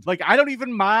girlfriend. Like I don't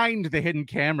even mind the hidden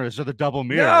cameras or the double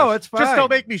mirrors. No, it's fine. Just don't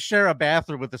make me share a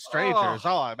bathroom with a stranger. Is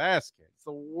all I'm asking. It's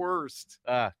the worst.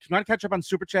 Do you want to catch up on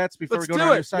super chats before Let's we go do to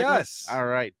our it. new segment? Yes. All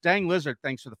right. Dang Lizard,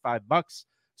 thanks for the $5.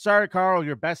 Sorry, Carl,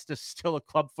 your best is still a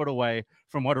club foot away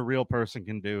from what a real person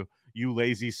can do. You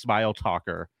lazy smile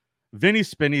talker. Vinny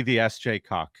Spinney, the SJ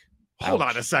cock. Hold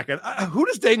on a second. Who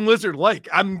does Dang Lizard like?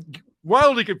 I'm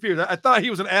wildly confused. I thought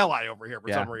he was an ally over here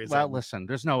for some reason. Well, listen,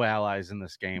 there's no allies in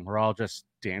this game. We're all just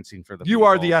dancing for the You people.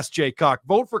 are the SJ cock.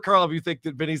 Vote for Carl if you think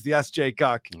that Vinny's the SJ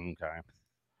cock.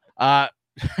 Okay.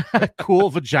 Cool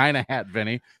vagina hat,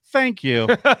 Vinny. Thank you.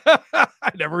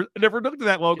 I never looked at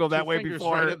that logo that way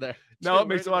before. Right in there. No, it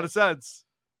makes a lot of sense.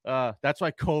 That's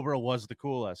why Cobra was the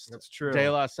coolest. That's true. De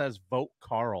La says vote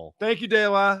Carl. Thank you, De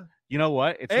La. You know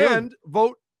what? It's and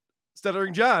vote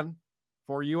Stuttering John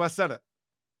for U.S. Senate.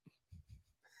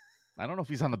 I don't know if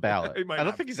he's on the ballot. I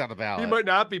don't think he's on the ballot. He might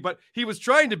not be, but he was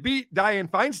trying to beat Dianne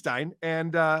Feinstein,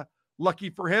 and lucky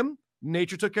for him,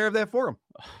 nature took care of that for him.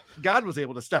 God was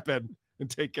able to step in and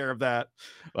take care of that.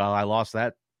 Well, I lost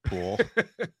that pool.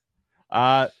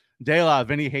 De La,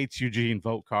 Vinny hates Eugene.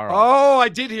 Vote Carl. Oh, I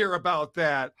did hear about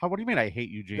that. What do you mean I hate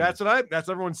Eugene? That's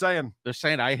everyone's saying. They're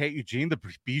saying I hate Eugene, the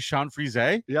Bichon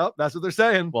Frise? Yep, that's what they're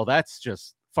saying. Well, that's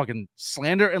just fucking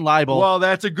slander and libel. Well,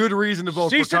 that's a good reason to vote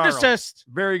for Carl. Cease and desist.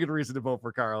 Very good reason to vote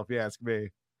for Carl, if you ask me.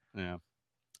 Yeah.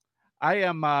 I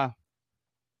am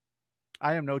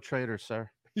no traitor,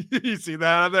 sir. You see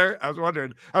that on there? I was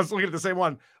wondering. I was looking at the same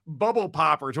one. Bubble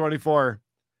Popper 24.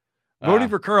 Voting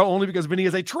for Carl only because Vinny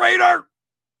is a traitor.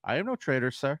 I am no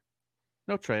traitor, sir.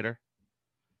 No traitor.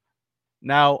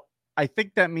 Now, I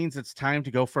think that means it's time to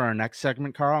go for our next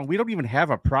segment, Carl. And we don't even have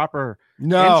a proper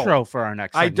intro for our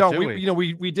next segment. I don't.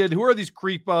 We did. Who are these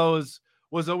creepos?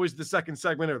 Was always the second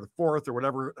segment or the fourth or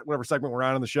whatever segment we're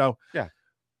on the show. Yeah.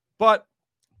 But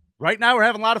right now we're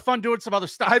having a lot of fun doing some other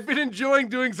stuff. I've been enjoying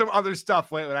doing some other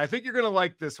stuff lately. I think you're going to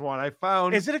like this one. I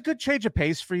found. Is it a good change of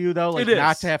pace for you, though? Like it is.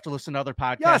 Not to have to listen to other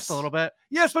podcasts a little bit?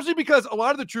 Yeah, especially because a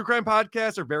lot of the true crime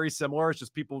podcasts are very similar. It's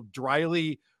just people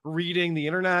dryly reading the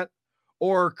internet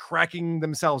or cracking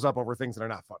themselves up over things that are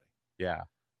not funny. Yeah.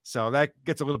 So that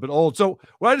gets a little bit old. So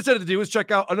what I decided to do is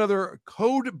check out another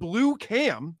Code Blue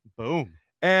Cam. Boom.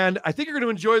 And I think you're going to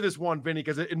enjoy this one, Vinny,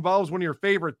 because it involves one of your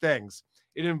favorite things.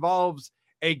 It involves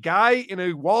a guy in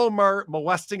a Walmart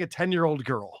molesting a 10-year-old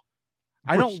girl.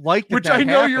 I don't like which I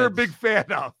know you're a big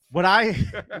fan of. What I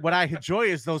enjoy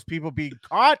is those people being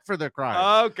caught for their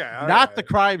crimes. Okay. Not the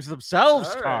crimes themselves,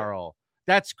 All right. Carl.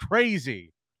 That's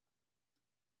crazy.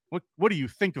 What do you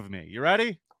think of me? You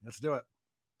ready? Let's do it.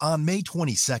 On May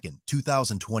 22nd,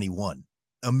 2021,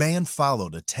 a man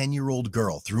followed a 10-year-old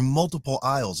girl through multiple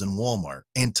aisles in Walmart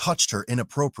and touched her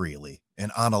inappropriately in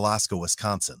Onalaska,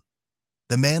 Wisconsin.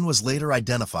 The man was later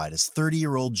identified as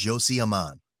 30-year-old Josie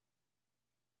Aman.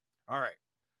 All right.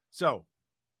 So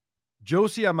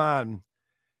Josie Aman,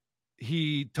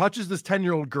 he touches this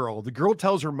 10-year-old girl. The girl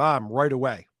tells her mom right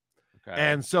away. Okay.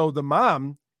 And so the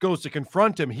mom goes to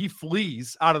confront him. He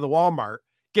flees out of the Walmart,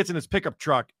 gets in his pickup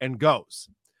truck, and goes.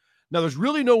 Now, there's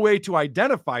really no way to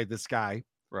identify this guy.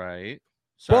 Right.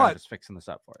 Sorry, I'm just fixing this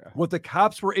up for you. What the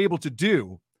cops were able to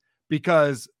do,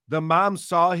 because the mom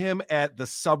saw him at the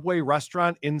Subway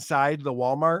restaurant inside the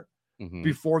Walmart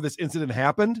before this incident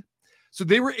happened. So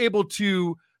they were able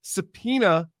to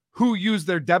subpoena who used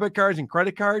their debit cards and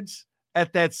credit cards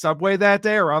at that Subway that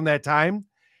day around that time.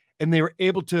 And they were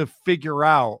able to figure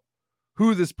out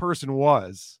who this person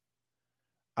was.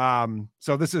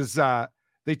 So this is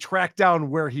they track down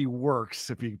where he works.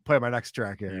 If you play my next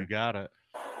track here. You got it.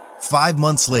 5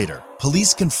 months later,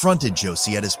 police confronted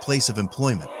Josie at his place of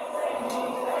employment.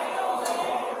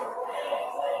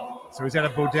 So he's at a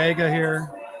bodega here,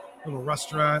 little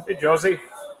restaurant. Hey, Josie.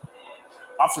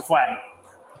 Officer Flatton.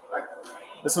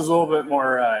 This is a little bit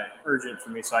more urgent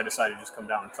for me, so I decided to just come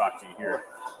down and talk to you here.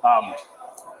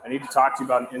 I need to talk to you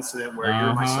about an incident where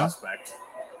you're my suspect.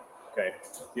 Okay.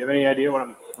 Do you have any idea what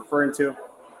I'm referring to?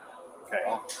 Okay.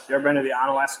 You ever been to the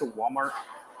Onalaska Walmart?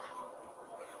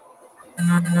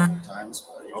 Times.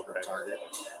 Okay.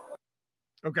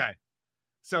 Okay.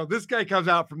 So this guy comes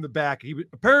out from the back.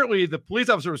 Apparently the police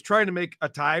officer was trying to make a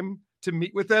time to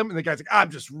meet with him. And the guy's like, I'm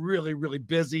just really, really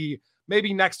busy.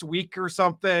 Maybe next week or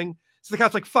something. So the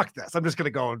cop's like, fuck this. I'm just going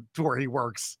to go to where he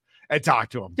works and talk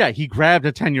to him. Yeah, he grabbed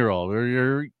a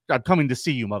 10-year-old. I'm coming to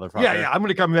see you, motherfucker. Yeah, I'm going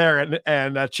to come there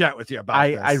and chat with you about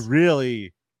this. I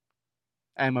really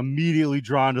am immediately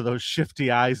drawn to those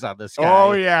shifty eyes on this guy.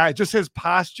 Oh, yeah. Just his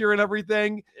posture and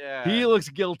everything. Yeah. He looks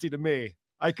guilty to me.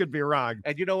 I could be wrong.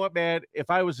 And you know what, man?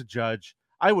 If I was a judge,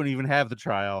 I wouldn't even have the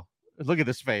trial. Look at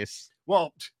this face.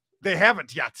 Well, they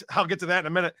haven't yet. I'll get to that in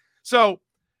a minute. So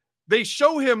they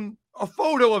show him a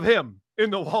photo of him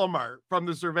in the Walmart from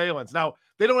the surveillance. Now,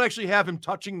 they don't actually have him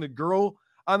touching the girl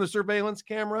on the surveillance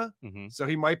camera. Mm-hmm. So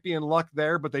he might be in luck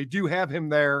there, but they do have him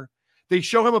there. They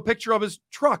show him a picture of his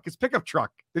truck, his pickup truck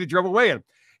that he drove away in.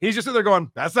 He's just sitting there going,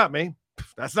 that's not me.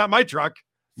 That's not my truck.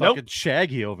 Fucking Nope.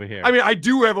 Shaggy over here. I mean, I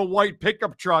do have a white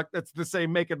pickup truck that's the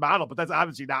same make and model, but that's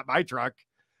obviously not my truck.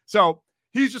 So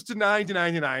he's just denying.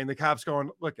 The cop's going,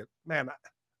 look at, man,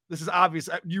 this is obvious.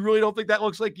 You really don't think that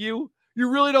looks like you?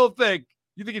 You really don't think?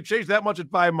 You think you've changed that much in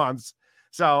 5 months?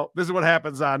 So this is what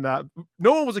happens on,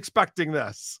 no one was expecting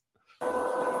this.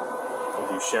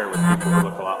 Would you share with people who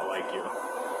look a lot like you?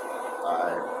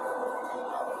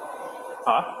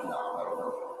 Huh? No, I don't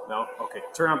know. No? Okay.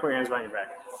 Turn around, put your hands behind your back.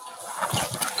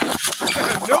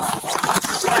 Nope.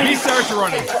 He starts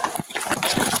running.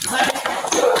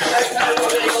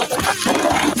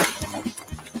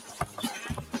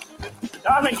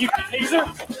 Dominic, you taser?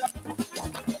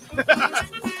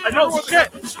 I know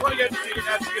shit. Just want to get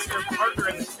their partner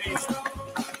in this case.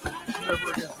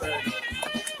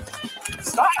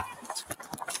 Stop!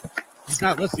 He's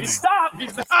not listening. Stop!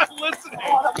 He's not listening.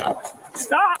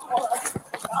 Stop!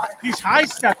 He's high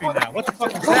stepping now. What the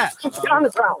fuck is that? Get on the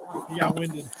ground. He got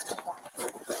winded.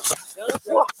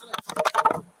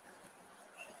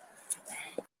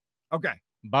 Okay.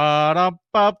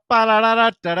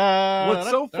 What's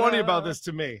so funny about this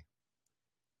to me?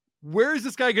 Where is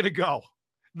this guy going to go?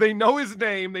 They know his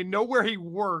name. They know where he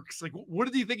works. Like, what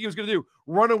did he think he was going to do?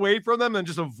 Run away from them and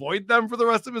just avoid them for the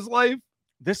rest of his life?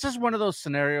 This is one of those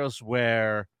scenarios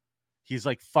where he's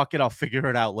like, fuck it, I'll figure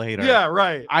it out later. Yeah,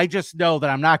 right. I just know that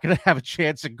I'm not going to have a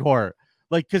chance in court.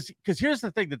 Like, because here's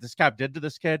the thing that this cop did to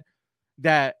this kid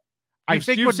that I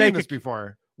think you've would seen make this it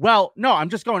before. Well, no, I'm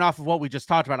just going off of what we just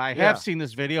talked about. I Yeah. have seen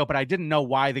this video, but I didn't know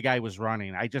why the guy was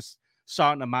running. I just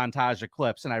saw it in a montage of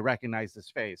clips and I recognized his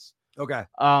face. Okay.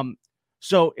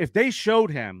 So if they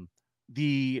showed him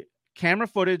the camera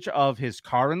footage of his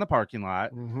car in the parking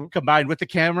lot combined with the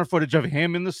camera footage of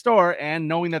him in the store and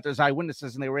knowing that there's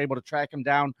eyewitnesses and they were able to track him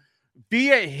down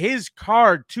via his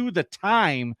card to the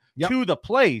time, to the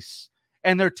place,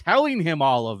 and they're telling him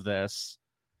all of this,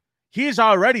 he's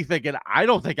already thinking, I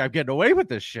don't think I'm getting away with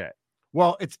this shit.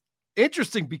 Well, it's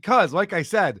interesting because, like I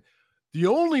said, the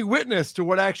only witness to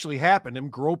what actually happened, him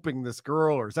groping this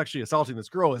girl or sexually assaulting this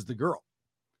girl, is the girl.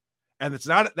 And it's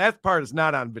not, that part is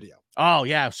not on video. Oh,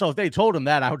 yeah. So if they told him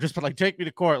that, I would just be like, take me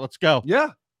to court. Let's go. Yeah,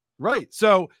 right.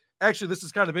 So actually, this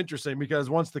is kind of interesting because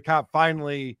once the cop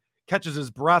finally catches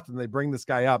his breath and they bring this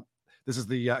guy up, this is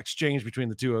the exchange between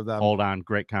the two of them. Hold on.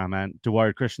 Great comment.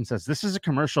 Deward Christian says, this is a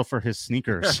commercial for his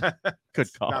sneakers.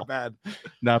 Good call. Not bad.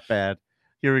 Not bad.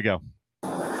 Here we go.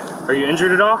 Are you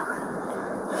injured at all?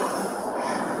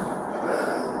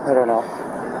 I don't know.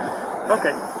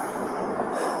 Okay.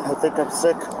 I think I'm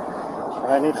sick.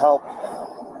 I need help.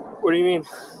 What do you mean?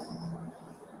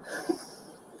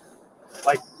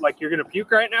 Like you're gonna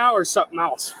puke right now or something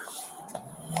else?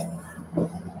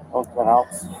 Something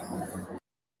else.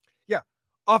 Yeah.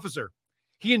 Officer,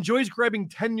 he enjoys grabbing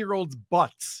 10-year-olds'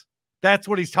 butts. That's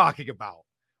what he's talking about.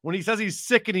 When he says he's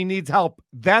sick and he needs help,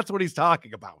 that's what he's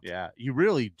talking about. Yeah, you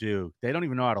really do. They don't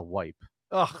even know how to wipe.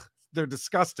 Ugh, they're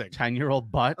disgusting.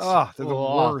 10-year-old butts. Oh, they're the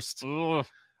worst. Ugh.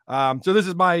 So this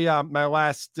is my my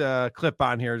last clip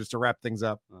on here just to wrap things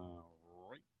up.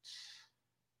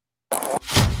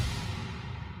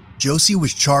 Josie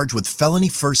was charged with felony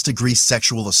first-degree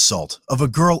sexual assault of a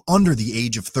girl under the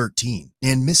age of 13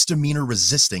 and misdemeanor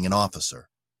resisting an officer.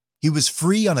 He was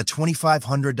free on a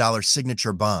 $2,500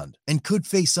 signature bond and could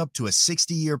face up to a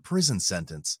 60-year prison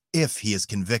sentence if he is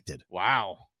convicted.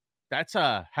 Wow. That's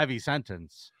a heavy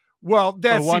sentence. Well,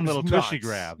 that For one seems little nuts. tushy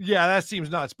grab. Yeah, that seems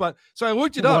nuts. But so I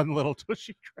looked it up. One little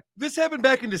tushy grab. This happened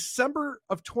back in December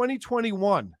of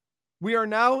 2021. We are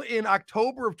now in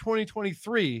October of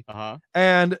 2023.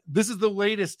 And this is the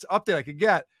latest update I could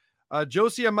get.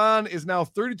 Josie Aman is now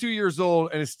 32 years old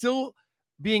and is still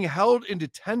being held in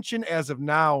detention as of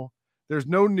now. There's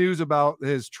no news about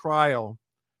his trial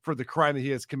for the crime that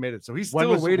he has committed. So he's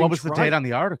still awaiting What was trial. the date on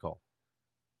the article?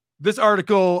 This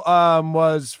article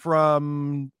was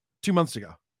from 2 months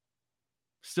ago.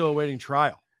 Still awaiting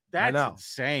trial. That's I know.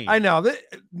 insane. I know.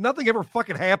 Nothing ever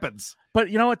fucking happens. But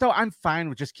you know what, though? I'm fine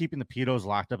with just keeping the pedos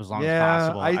locked up as long as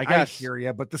possible. I guess. hear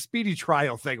you, but the speedy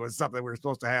trial thing was something we were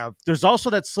supposed to have. There's also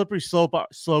that slippery slope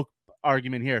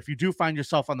argument here. If you do find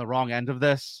yourself on the wrong end of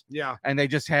this, and they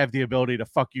just have the ability to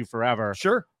fuck you forever,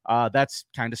 sure, that's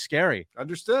kind of scary.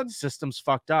 Understood. System's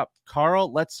fucked up.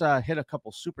 Carl, let's hit a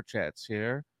couple super chats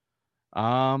here.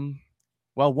 Well,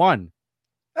 one.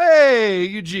 Hey,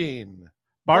 Eugene.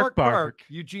 Bark.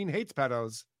 Eugene hates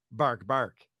pedos. Bark.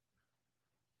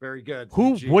 Very good. Who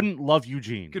Eugene. wouldn't love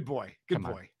Eugene? Good boy. Come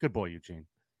on. Good boy, Eugene.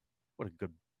 What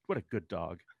a good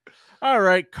dog. All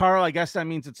right, Carl, I guess that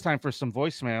means it's time for some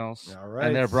voicemails. All right.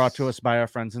 And they're brought to us by our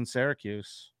friends in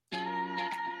Syracuse.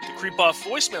 The Creep Off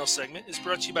voicemail segment is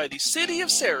brought to you by the City of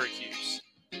Syracuse.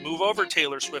 Move over,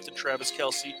 Taylor Swift and Travis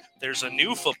Kelce. There's a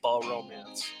new football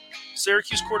romance.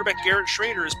 Syracuse quarterback Garrett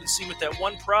Schrader has been seen with that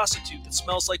one prostitute that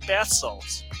smells like bath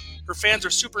salts. Her fans are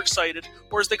super excited,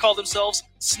 or as they call themselves,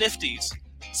 Snifties.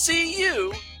 See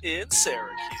you in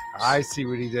Syracuse. I see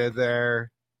what he did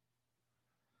there.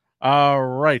 All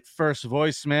right, first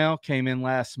voicemail came in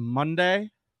last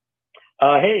Monday.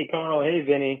 Hey, Carl. Hey,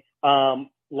 Vinny.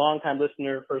 Long-time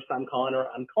listener, first-time caller.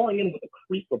 I'm calling in with a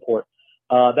creep report.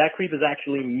 That creep is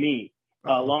actually me.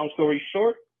 Long story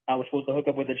short, I was supposed to hook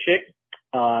up with a chick,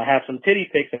 have some titty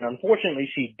pics, and unfortunately,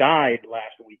 she died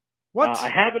last week. What? I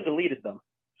haven't deleted them.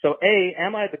 So, A,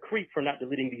 am I the creep for not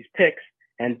deleting these pics?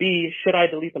 And B, should I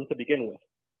delete them to begin with?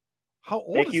 How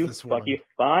old Thank is you. this one? Fuck you.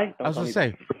 Bye. I was going to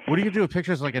say, what do you do with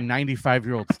pictures of like a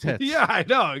 95-year-old's tits? Yeah, I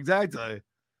know. Exactly.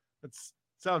 That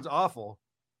sounds awful.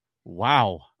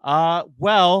 Wow.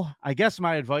 Well, I guess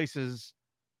my advice is,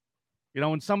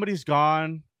 when somebody's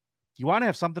gone, you want to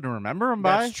have something to remember them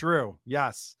by? That's true.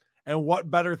 Yes. And what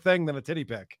better thing than a titty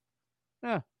pic?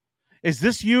 Yeah. Is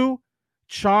this you,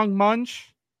 Chong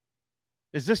Munch?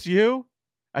 Is this you?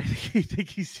 I think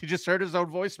he just heard his own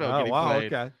voicemail. Oh, wow.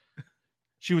 Played. Okay.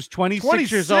 She was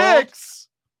 26 years old.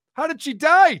 How did she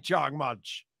die, Chong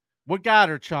Munch? What got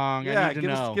her, Chong? Yeah, I need to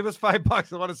know. Give us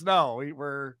 $5 and let us know.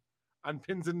 We're on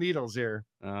pins and needles here.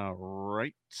 All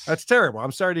right. That's terrible.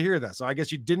 I'm sorry to hear that. So I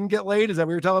guess you didn't get laid? Is that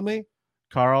what you're telling me?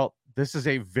 Carl, this is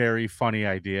a very funny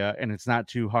idea, and it's not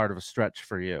too hard of a stretch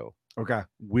for you. Okay.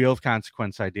 Wheel of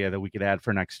Consequence idea that we could add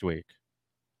for next week.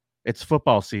 It's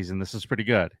football season. This is pretty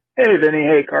good. Hey, Vinny.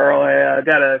 Hey, Carl. I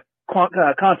got a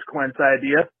consequence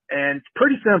idea, and it's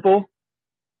pretty simple.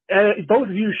 Both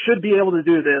of you should be able to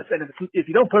do this, and if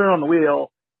you don't put it on the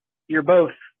wheel, you're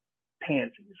both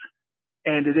pansies.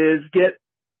 And it is get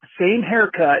the same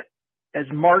haircut as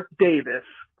Mark Davis,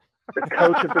 the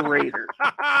coach of the Raiders.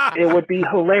 It would be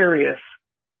hilarious.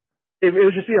 It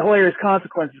would just be a hilarious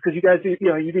consequences because you guys do,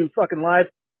 you do fucking live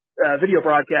video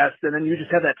broadcasts, and then you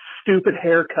just have that stupid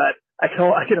haircut. I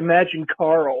can imagine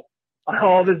Carl on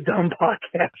all this dumb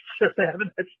podcasts just having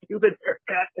that stupid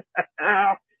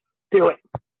haircut. Do it.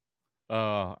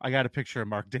 I got a picture of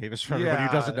Mark Davis for everybody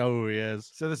who doesn't know who he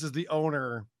is. So this is the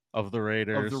owner of the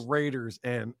Raiders.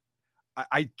 And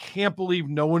I can't believe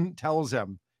no one tells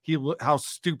him how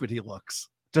stupid he looks.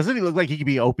 Doesn't he look like he could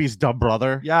be Opie's dumb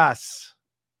brother? Yes.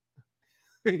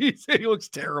 He looks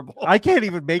terrible. I can't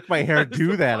even make my hair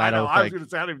do that. I don't think. I was going to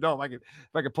say, I don't even know if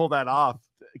I could pull that off.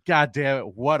 God damn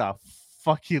it. What a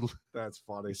fucking. That's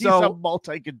funny. He's a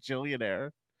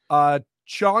multi-gajillionaire.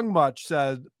 Chong Much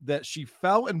said that she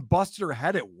fell and busted her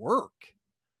head at work.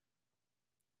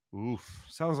 Oof.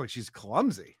 Sounds like she's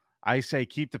clumsy. I say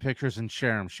keep the pictures and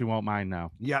share them. She won't mind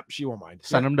now. Yep, she won't mind.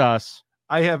 Send them to us.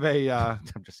 I have a I'm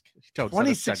just kidding.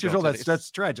 26 years old.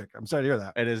 That's tragic. I'm sorry to hear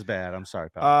that. It is bad. I'm sorry,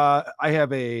 pal. I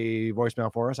have a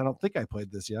voicemail for us. I don't think I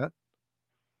played this yet.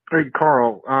 Hey,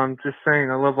 Carl. Just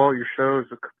saying I love all your shows,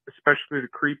 especially the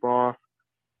Creep Off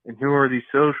and Who Are These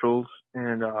Socials.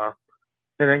 And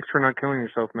hey, thanks for not killing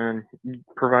yourself, man. You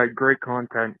provide great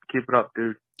content. Keep it up,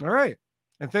 dude. All right.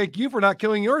 And thank you for not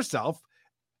killing yourself.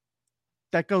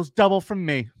 That goes double from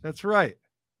me. That's right.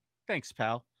 Thanks,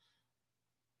 pal.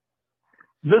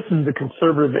 This is the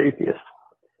conservative atheist.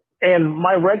 And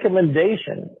my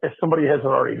recommendation, if somebody hasn't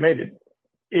already made it,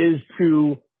 is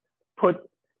to put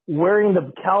wearing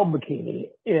the cow bikini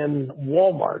in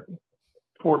Walmart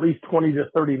for at least 20 to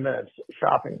 30 minutes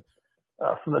shopping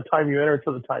from the time you enter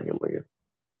to the time you leave.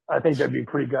 I think that'd be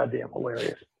pretty goddamn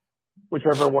hilarious,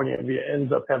 whichever one of you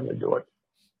ends up having to do it.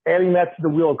 Adding that to the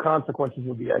wheel of consequences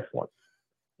would be excellent.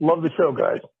 Love the show,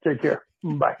 guys. Take care.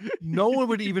 Bye. No one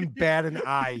would even bat an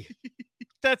eye.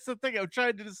 That's the thing. I'm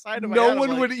trying to decide. No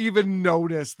one would even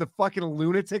notice the fucking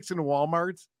lunatics in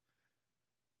Walmart.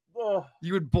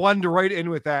 You would blend right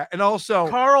in with that. And also,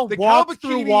 Carl the walked cow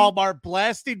through bikini- Walmart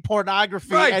blasting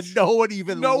pornography, Right. and no one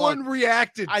even No looked. one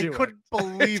reacted to I it. couldn't It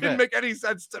believe didn't it. make any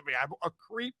sense to me. I'm a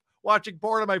creep watching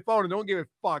porn on my phone and don't give a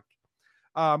fuck.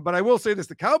 But I will say this: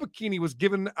 the cow bikini was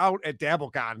given out at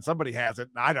DabbleCon. Somebody has it,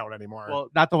 and I don't anymore. Well,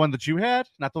 not the one that you had,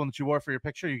 not the one that you wore for your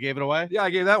picture. You gave it away. Yeah,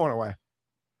 I gave that one away.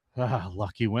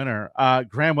 Lucky winner.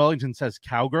 Graham Wellington says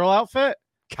cowgirl outfit.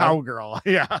 Cowgirl,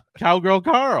 yeah. Cowgirl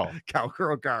Carl.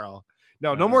 Cowgirl Carl.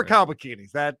 No, no more cow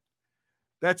bikinis.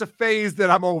 That's a phase that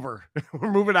I'm over.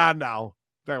 We're moving on now.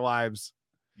 Their lives.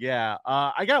 Yeah.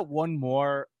 I got one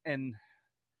more, and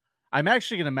I'm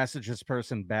actually going to message this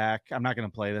person back. I'm not going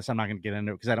to play this. I'm not going to get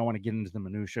into it because I don't want to get into the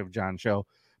minutia of John's show.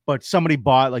 But somebody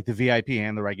bought like the VIP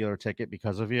and the regular ticket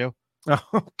because of you.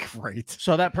 Oh, great.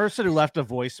 So that person who left a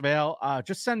voicemail,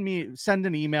 just send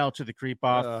an email to the Creep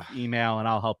Off email, and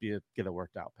I'll help you get it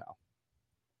worked out, pal.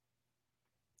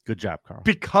 Good job, Carl.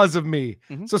 Because of me.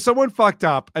 Mm-hmm. So someone fucked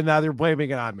up and now they're blaming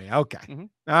it on me. Okay. Mm-hmm.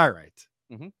 All right.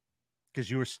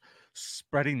 Because you were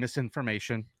spreading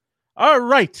misinformation. All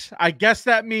right. I guess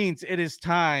that means it is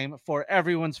time for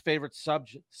everyone's favorite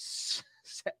subject.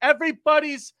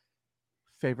 Everybody's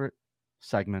favorite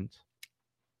segment,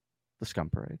 the Scum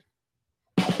Parade.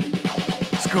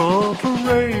 Scum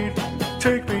Parade,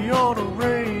 take me on a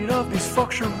raid of these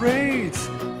fuck charades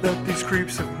that these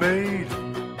creeps have made.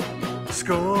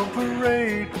 Scum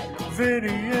Parade, Vinny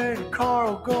and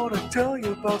Carl gonna tell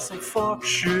you about some fuck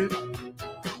shit.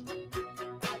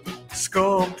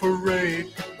 Scum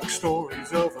Parade, like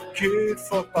stories of a kid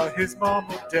fucked by his mom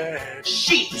or dad.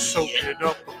 Shit. Soaking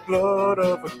up the blood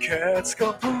of a cat.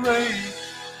 Scum Parade.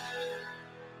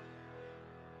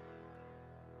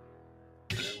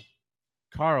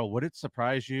 Carl, would it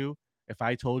surprise you if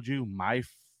I told you my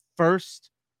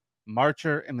first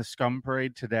marcher in the Scum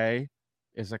Parade today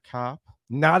is a cop?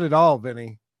 Not at all,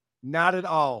 Vinny. Not at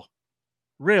all.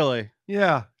 Really?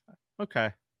 Yeah.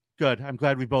 Okay. Good. I'm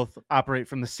glad we both operate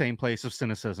from the same place of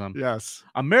cynicism. Yes.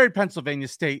 A married Pennsylvania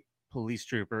state police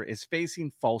trooper is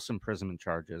facing false imprisonment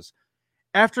charges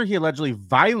after he allegedly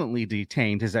violently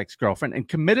detained his ex-girlfriend and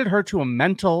committed her to a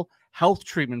mental health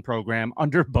treatment program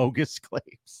under bogus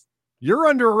claims. You're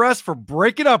under arrest for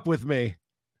breaking up with me.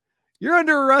 You're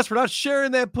under arrest for not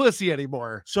sharing that pussy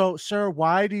anymore. So, sir,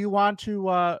 why do you want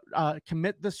to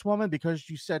commit this woman? Because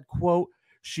you said, quote,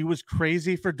 she was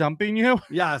crazy for dumping you?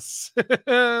 Yes. I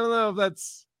don't know if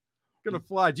that's going to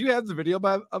fly. Do you have the video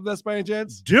of this by any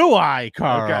chance? Do I,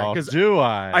 Carl? Okay, 'cause do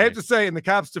I? I have to say, in the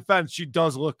cop's defense, she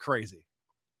does look crazy.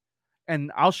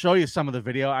 And I'll show you some of the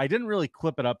video. I didn't really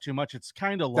clip it up too much. It's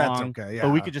kind of long. That's okay, But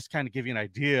we yeah. could just kind of give you an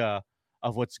idea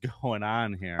of what's going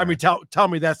on here. I mean, tell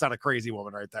me that's not a crazy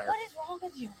woman right there. What is wrong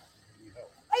with you?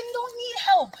 I don't need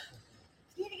help.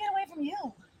 I need to get away from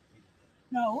you.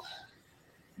 No.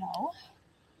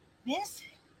 This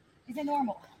isn't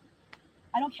normal.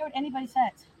 I don't care what anybody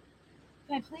says.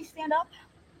 Can I please stand up?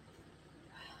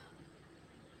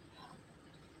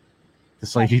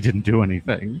 This lady didn't do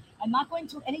anything. I'm not going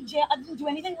to any jail. I didn't do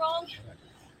anything wrong.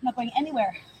 I'm not going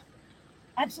anywhere.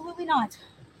 Absolutely not.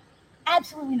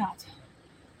 Absolutely not.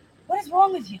 What is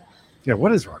wrong with you? Yeah,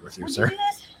 what is wrong with you, Would sir? you do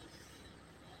this?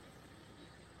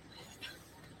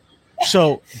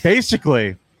 So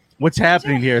basically, what's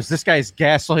happening here is this guy's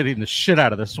gaslighting the shit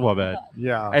out of this woman.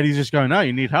 Yeah. And he's just going, no,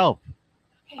 you need help.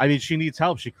 I mean, she needs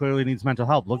help. She clearly needs mental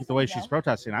help. Look at the way she's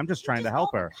protesting. I'm just trying to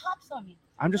help her.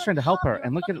 I'm just trying to help her.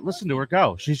 And listen to her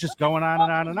go. She's just going on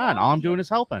and on and on. All I'm doing is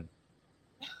helping.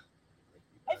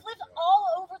 I've lived all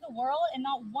over the world, and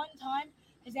not one time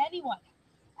has anyone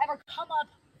ever come up,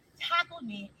 tackled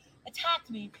me, attacked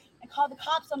me, and called the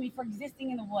cops on me for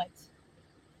existing in the woods.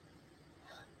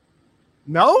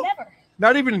 No? Never.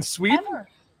 Not even in Sweden? Ever.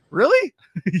 Really?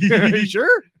 You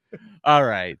sure? All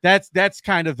right. That's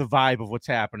kind of the vibe of what's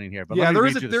happening here. But Yeah, let me there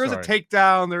read is you the there is a story.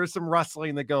 takedown. There is some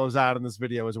rustling that goes on in this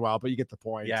video as well, but you get the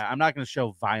point. Yeah, I'm not going to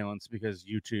show violence because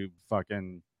YouTube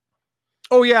fucking...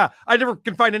 Oh, yeah. I never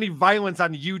can find any violence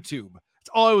on YouTube. That's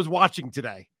all I was watching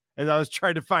today. And I was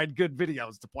trying to find good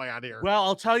videos to play on here. Well,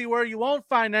 I'll tell you where you won't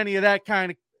find any of that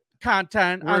kind of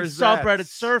content on Where's that? subreddit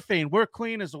surfing. We're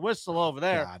clean as a whistle over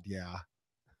there. God, yeah.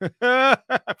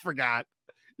 I forgot.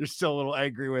 You're still a little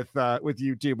angry with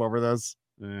YouTube over this.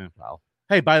 Well,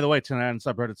 hey, by the way, tonight on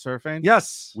subreddit surfing,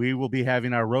 yes, we will be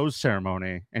having our rose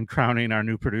ceremony and crowning our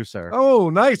new producer. Oh,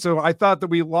 nice. So I thought that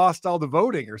we lost all the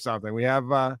voting or something. We have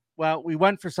well, we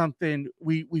went for something.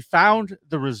 We found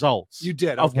the results. You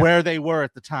did, of okay. where they were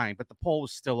at the time, but the poll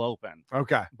was still open.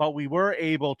 Okay. But we were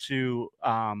able to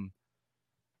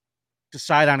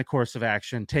decide on a course of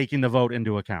action, taking the vote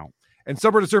into account. And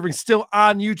subreddit surfing still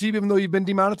on YouTube, even though you've been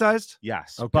demonetized?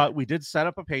 Yes. Okay. But we did set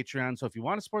up a Patreon. So if you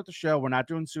want to support the show, we're not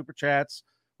doing super chats.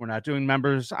 We're not doing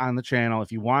members on the channel.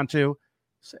 If you want to,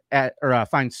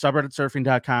 find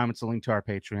subredditsurfing.com. It's a link to our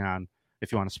Patreon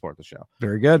if you want to support the show.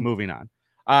 Very good. Moving on.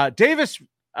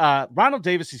 Ronald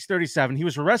Davis, he's 37. He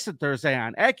was arrested Thursday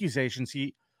on accusations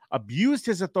he abused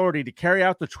his authority to carry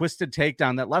out the twisted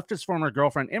takedown that left his former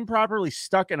girlfriend improperly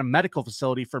stuck in a medical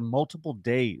facility for multiple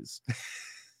days.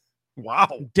 Wow.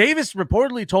 Davis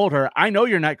reportedly told her, "I know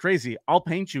you're not crazy. I'll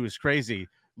paint you as crazy,"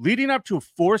 leading up to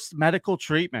forced medical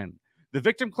treatment. The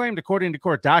victim claimed, according to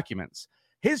court documents,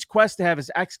 his quest to have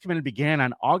his ex committed began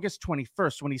on August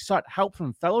 21st when he sought help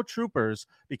from fellow troopers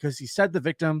because he said the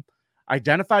victim,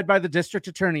 identified by the district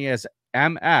attorney as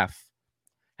MF,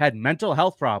 had mental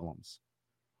health problems.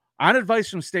 On advice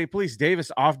from state police, Davis,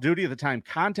 off duty at the time,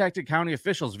 contacted county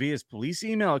officials via his police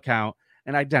email account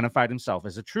and identified himself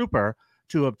as a trooper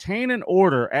to obtain an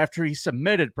order after he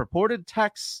submitted purported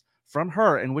texts from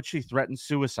her in which he threatened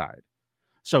suicide.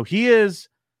 So he is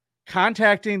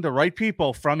contacting the right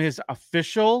people from his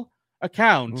official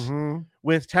account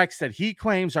with texts that he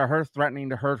claims are her threatening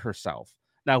to hurt herself.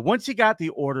 Now, once he got the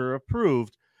order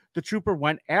approved, the trooper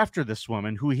went after this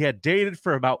woman who he had dated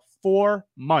for about 4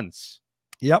 months.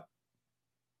 Yep.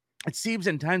 It seems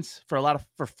intense for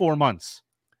 4 months.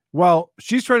 Well,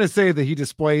 she's trying to say that he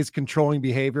displays controlling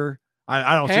behavior.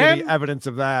 I don't see any evidence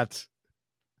of that.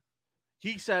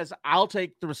 He says, I'll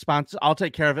take the response. I'll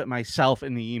take care of it myself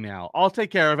in the email. I'll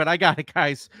take care of it. I got it,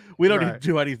 guys. We don't need to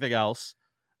do anything else.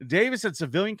 Davis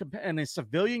and his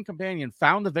civilian companion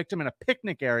found the victim in a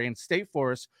picnic area in State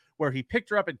Forest where he picked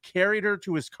her up and carried her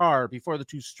to his car before the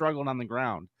two struggled on the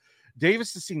ground.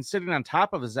 Davis is seen sitting on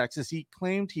top of his ex as he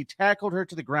claimed he tackled her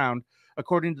to the ground,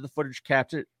 according to the footage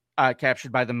captured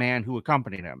by the man who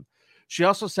accompanied him. She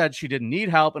also said she didn't need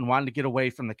help and wanted to get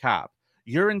away from the cop.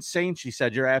 "You're insane," she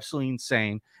said. "You're absolutely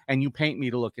insane, and you paint me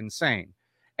to look insane."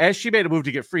 As she made a move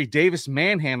to get free, Davis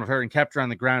manhandled her and kept her on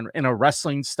the ground in a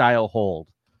wrestling-style hold,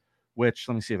 which,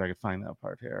 let me see if I can find that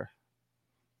part here.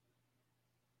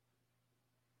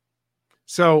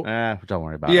 So, don't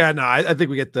worry about it. Yeah, no, I think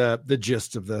we get the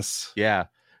gist of this. Yeah.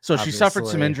 So she suffered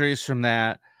some injuries from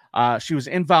that. She was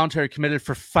involuntary committed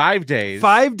for 5 days.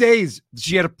 5 days.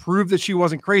 She had to prove that she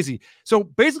wasn't crazy. So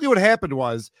basically what happened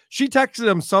was she texted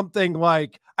him something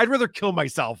like, "I'd rather kill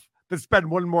myself than spend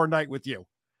one more night with you."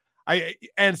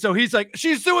 And so he's like,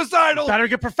 "She's suicidal. Better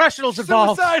get professionals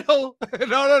involved." Suicidal.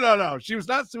 No. She was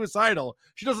not suicidal.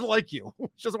 She doesn't like you.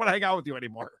 She doesn't want to hang out with you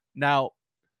anymore. Now,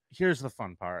 here's the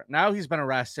fun part. Now he's been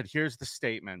arrested. Here's the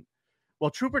statement.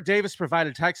 Well, Trooper Davis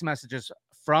provided text messages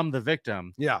from the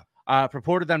victim. Yeah.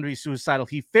 Purported them to be suicidal.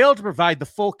 He failed to provide the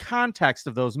full context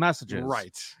of those messages.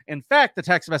 Right. In fact, the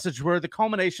text messages were the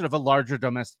culmination of a larger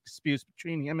domestic dispute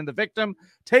between him and the victim.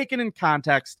 Taken in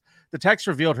context, the text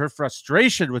revealed her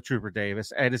frustration with Trooper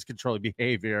Davis and his controlling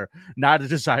behavior, not a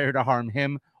desire to harm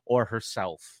him or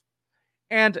herself.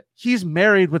 And he's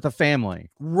married with a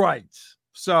family. Right.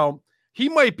 So he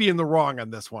might be in the wrong on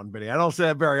this one, Benny. I don't say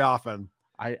that very often.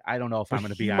 I don't know if I'm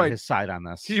going to be on his side on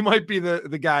this. He might be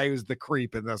the guy who's the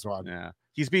creep in this one. Yeah.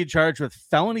 He's being charged with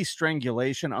felony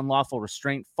strangulation, unlawful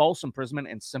restraint, false imprisonment,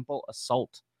 and simple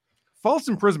assault. False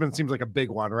imprisonment seems like a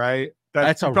big one, right?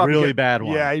 That's a really bad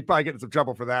one. Yeah, he'd probably get in some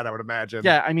trouble for that, I would imagine.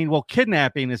 Yeah, I mean, well,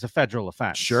 kidnapping is a federal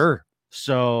offense. Sure.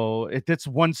 So it's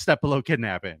one step below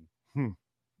kidnapping.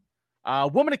 A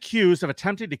woman accused of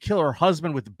attempting to kill her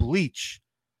husband with bleach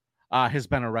has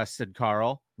been arrested,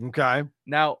 Carl. Okay.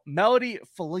 Now, Melody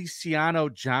Feliciano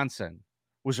Johnson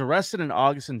was arrested in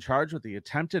August and charged with the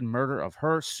attempted murder of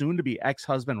her soon-to-be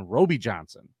ex-husband, Roby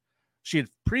Johnson. She had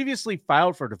previously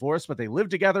filed for divorce, but they lived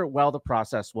together while the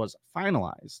process was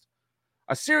finalized.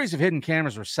 A series of hidden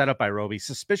cameras were set up by Roby,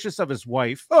 suspicious of his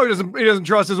wife. Oh, he doesn't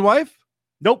trust his wife?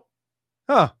 Nope.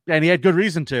 Huh. And he had good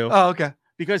reason to. Oh, okay.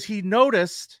 Because he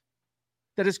noticed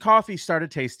that his coffee started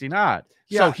tasting odd.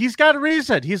 Yeah. So he's got a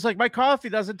reason. He's like, my coffee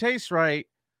doesn't taste right.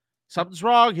 Something's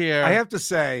wrong here. I have to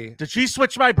say, did she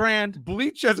switch my brand?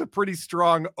 Bleach has a pretty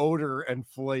strong odor and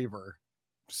flavor.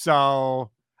 So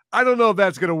I don't know if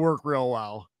that's going to work real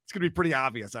well. It's going to be pretty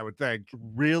obvious, I would think.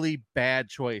 Really bad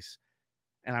choice.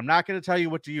 And I'm not going to tell you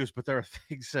what to use, but there are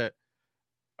things that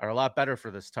are a lot better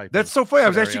for this type. That's so funny. I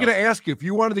was actually going to ask you, if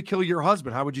you wanted to kill your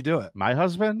husband, how would you do it? My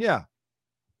husband? Yeah.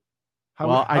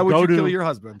 How would you kill your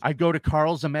husband? I go to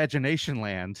Carl's Imagination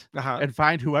Land and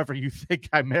find whoever you think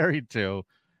I'm married to,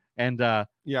 and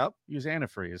use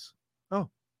antifreeze. Oh,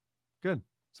 good,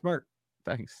 smart.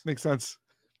 Thanks. Makes sense.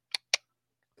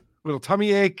 Little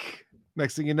tummy ache.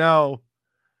 Next thing you know,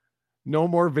 no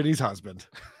more Vinny's husband.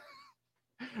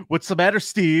 What's the matter,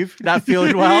 Steve? Not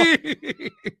feeling well?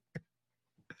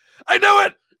 I know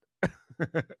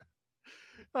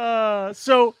it.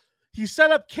 So he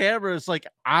set up cameras like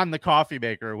on the coffee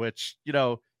maker, which,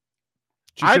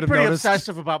 I'm pretty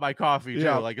obsessive about my coffee too.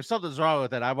 Yeah. Like if something's wrong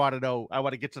with it, I want to know. I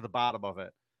want to get to the bottom of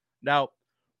it. Now,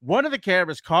 one of the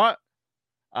cameras caught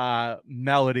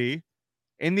Melody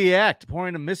in the act,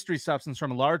 pouring a mystery substance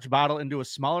from a large bottle into a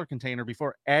smaller container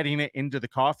before adding it into the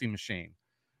coffee machine.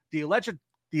 The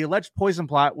alleged poison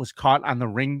plot was caught on the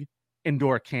Ring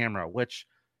indoor camera, which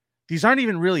these aren't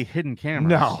even really hidden cameras.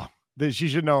 No, she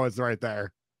should know it's right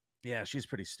there. Yeah, she's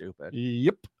pretty stupid.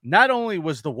 Yep. Not only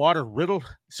was the water riddled.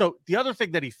 So the other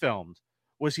thing that he filmed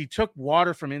was he took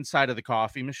water from inside of the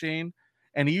coffee machine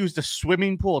and he used a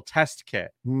swimming pool test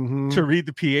kit to read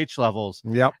the pH levels.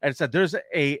 Yep. And it said there's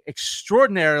a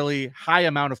extraordinarily high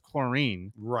amount of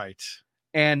chlorine. Right.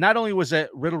 And not only was it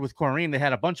riddled with chlorine, they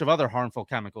had a bunch of other harmful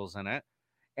chemicals in it.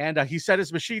 And he said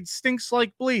his machine stinks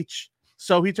like bleach.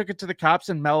 So he took it to the cops,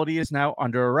 and Melody is now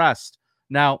under arrest.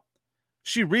 Now,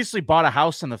 she recently bought a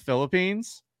house in the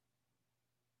Philippines,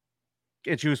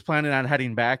 and she was planning on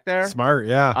heading back there. Smart,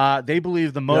 yeah. They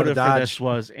believe the motive for this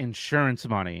was insurance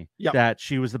money, that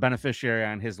she was the beneficiary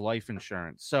on his life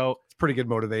insurance. So it's pretty good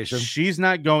motivation. She's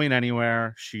not going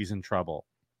anywhere. She's in trouble.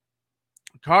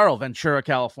 Carl, Ventura,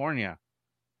 California.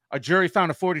 A jury found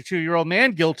a 42-year-old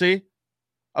man guilty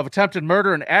of attempted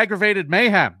murder and aggravated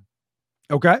mayhem.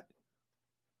 Okay.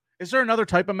 Is there another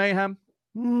type of mayhem?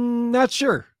 Not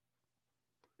sure.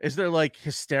 Is there like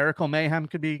hysterical mayhem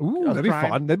could be? Ooh, that'd be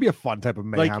fun. That'd be a fun type of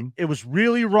mayhem. Like, it was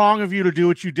really wrong of you to do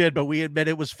what you did, but we admit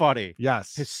it was funny.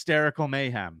 Yes. Hysterical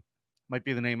mayhem might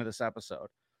be the name of this episode.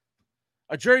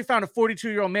 A jury found a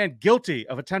 42-year-old man guilty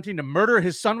of attempting to murder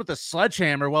his son with a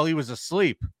sledgehammer while he was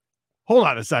asleep. Hold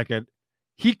on a second.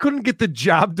 He couldn't get the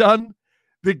job done.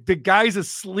 The guy's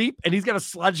asleep and he's got a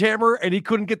sledgehammer and he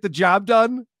couldn't get the job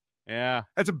done. Yeah.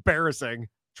 That's embarrassing.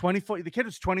 24. The kid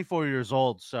was 24 years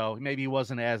old, so maybe he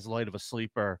wasn't as light of a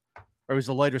sleeper, or he was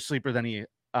a lighter sleeper than he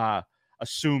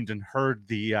assumed and heard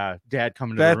the dad come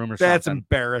into the room or something. That's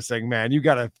embarrassing, man. You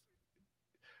gotta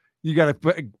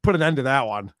put an end to that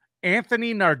one.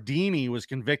 Anthony Nardini was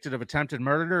convicted of attempted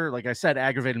murder, like I said,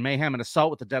 aggravated mayhem, and assault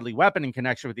with a deadly weapon in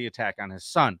connection with the attack on his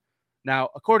son. Now,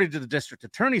 according to the district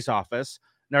attorney's office,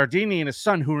 Nardini and his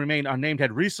son, who remained unnamed,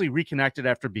 had recently reconnected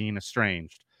after being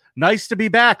estranged. Nice to be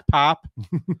back, Pop.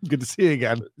 Good to see you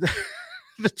again.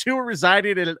 The two were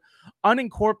residing in an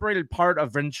unincorporated part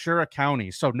of Ventura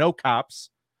County, so no cops.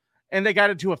 And they got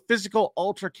into a physical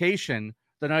altercation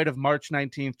the night of March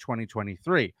 19th,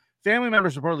 2023. Family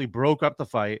members reportedly broke up the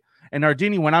fight, and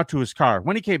Nardini went out to his car.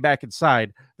 When he came back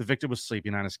inside, the victim was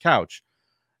sleeping on his couch.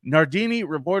 Nardini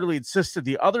reportedly insisted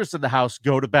the others in the house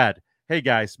go to bed. Hey,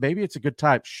 guys, maybe it's a good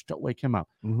time. Shh, don't wake him up.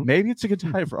 Maybe it's a good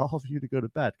time for all of you to go to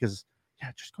bed because,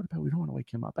 yeah, just go to bed. We don't want to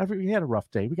wake him up. We had a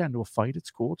rough day. We got into a fight. It's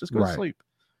cool. Just go to sleep.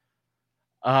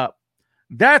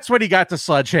 That's when he got the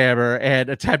sledgehammer and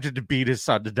attempted to beat his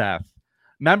son to death.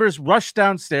 Members rushed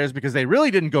downstairs because they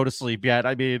really didn't go to sleep yet.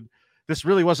 I mean, this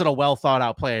really wasn't a well thought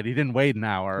out plan. He didn't wait an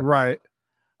hour. Right.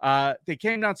 They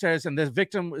came downstairs and the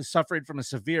victim was suffering from a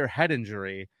severe head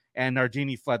injury, and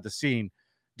Nardini fled the scene.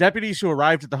 Deputies who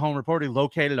arrived at the home reportedly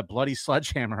located a bloody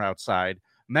sledgehammer outside.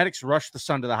 Medics rushed the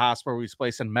son to the hospital where he was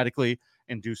placed in medically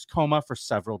induced coma for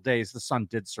several days. The son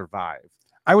did survive.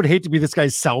 I would hate to be this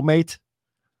guy's cellmate.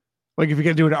 Like if you're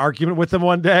going to do an argument with him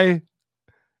one day.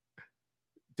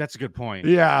 That's a good point.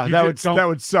 Yeah, that would suck. I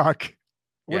wouldn't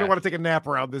Yeah. want to take a nap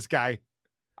around this guy.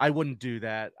 I wouldn't do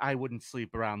that. I wouldn't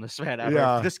sleep around this man ever.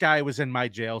 Yeah. If this guy was in my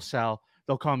jail cell,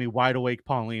 they'll call me Wide Awake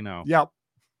Paulino. Yep.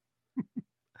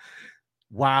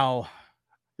 Wow.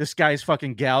 This guy's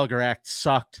fucking Gallagher act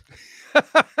sucked.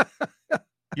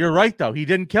 You're right, though. He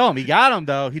didn't kill him. He got him,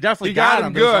 though. He definitely got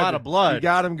him. good. There was a lot of blood. He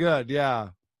got him good, yeah.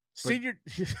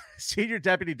 Senior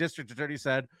Deputy District Attorney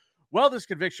said, "Well, this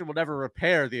conviction will never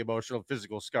repair the emotional and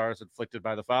physical scars inflicted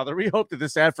by the father. We hope that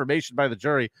this affirmation by the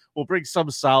jury will bring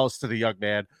some solace to the young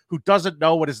man who doesn't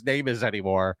know what his name is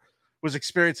anymore, was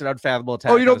experiencing an unfathomable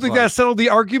attack." Oh, you on don't his think life. that settled the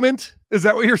argument? Is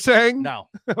that what you're saying? No.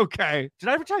 Okay. Did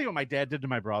I ever tell you what my dad did to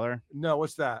my brother? No,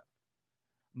 what's that?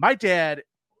 My dad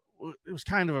was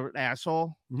kind of an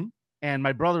asshole. Mm-hmm. And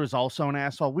my brother is also an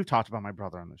asshole. We've talked about my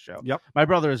brother on the show. Yep. My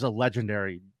brother is a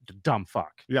legendary dumb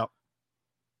fuck. Yep.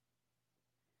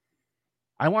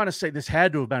 I want to say this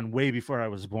had to have been way before I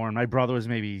was born. My brother was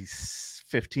maybe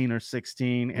 15 or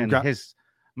 16, and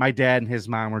my dad and his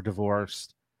mom were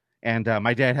divorced. And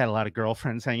my dad had a lot of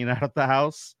girlfriends hanging out at the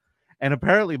house. And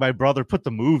apparently my brother put the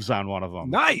moves on one of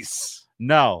them. Nice.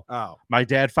 No. Oh. My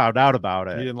dad found out about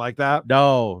it. He didn't like that?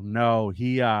 No.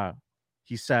 He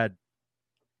said,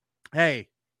 hey,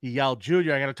 he yelled,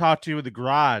 Junior, I got to talk to you in the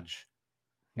garage.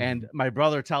 And my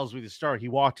brother tells me the story. He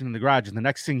walked into the garage, and the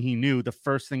next thing he knew, the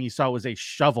first thing he saw was a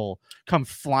shovel come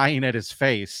flying at his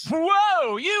face.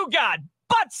 Whoa, you got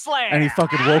butt slammed. And he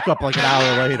fucking woke up like an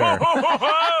hour later.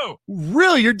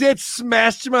 Really? Your dad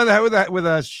smashed him on the head with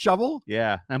a shovel?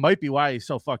 Yeah. That might be why he's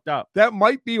so fucked up. That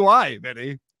might be why,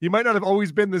 Vinny. He might not have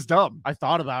always been this dumb. I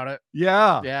thought about it.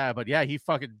 Yeah. Yeah, but yeah, he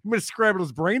fucking... I'm going to scramble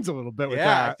his brains a little bit with yeah,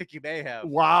 that. I think he may have.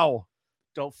 Wow.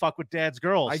 Don't fuck with dad's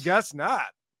girls. I guess not.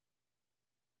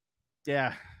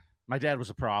 Yeah, my dad was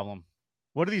a problem.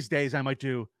 One of these days I might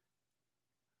do...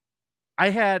 I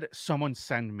had someone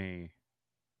send me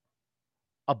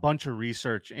a bunch of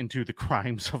research into the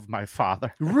crimes of my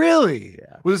father. Really?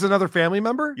 Yeah. Was this another family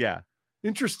member? Yeah.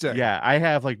 Interesting. Yeah, I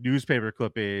have like newspaper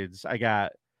clippings.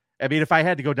 If I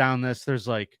had to go down this, there's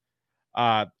like,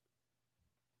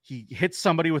 he hit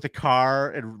somebody with a car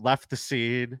and left the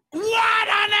scene. What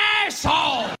an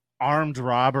asshole! Armed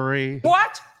robbery.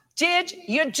 What did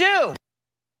you do? A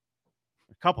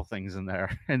couple things in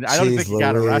there. And I don't think he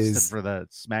got arrested for the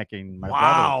smacking my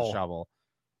brother with the shovel.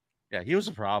 Yeah, he was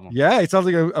a problem. Yeah, it sounds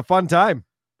like a fun time.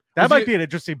 That might be an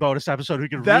interesting bonus episode. We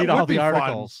could read all the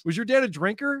articles. Fun. Was your dad a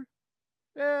drinker?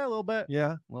 Yeah, a little bit.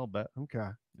 Yeah. A little bit. Okay.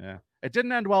 Yeah. It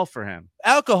didn't end well for him.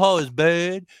 Alcohol is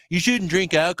bad. You shouldn't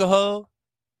drink alcohol.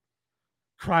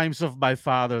 Crimes of My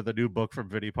Father, the new book from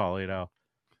Vinnie Paulino.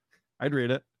 I'd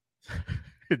read it.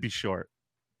 It'd be short.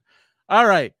 All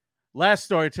right. Last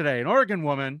story today. An Oregon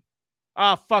woman.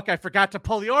 Oh, fuck. I forgot to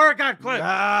pull the Oregon clip.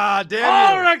 Ah,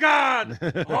 damn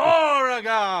Oregon!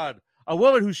 Oregon! A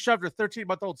woman who shoved her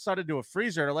 13-month-old son into a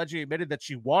freezer allegedly admitted that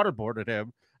she waterboarded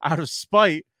him out of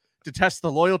spite to test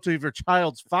the loyalty of her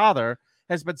child's father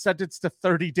has been sentenced to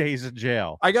 30 days in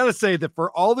jail. I got to say that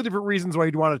for all the different reasons why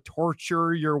you'd want to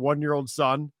torture your 1-year-old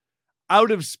son,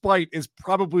 out of spite is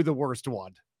probably the worst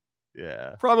one.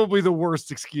 Yeah. Probably the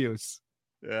worst excuse.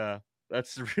 Yeah.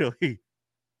 That's really...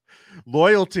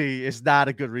 Loyalty is not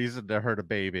a good reason to hurt a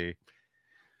baby.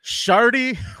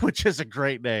 Shardy, which is a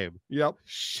great name. Yep.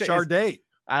 Sharday.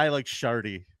 I like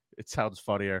Shardy. It sounds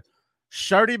funnier.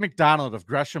 Shardy McDonald of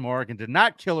Gresham, Oregon, did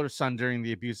not kill her son during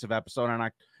the abusive episode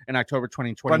in October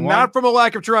 2021. But not from a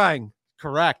lack of trying.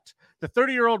 Correct. The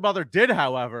 30-year-old mother did,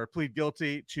 however, plead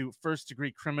guilty to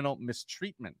first-degree criminal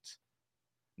mistreatment.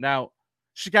 Now,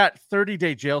 she got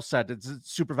 30-day jail sentence and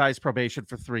supervised probation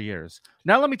for 3 years.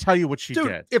 Now, let me tell you what she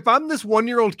did. If I'm this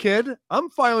 1-year-old kid, I'm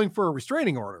filing for a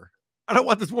restraining order. I don't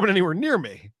want this woman anywhere near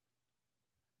me.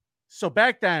 So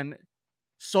back then,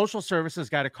 social services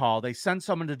got a call. They sent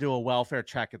someone to do a welfare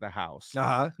check at the house.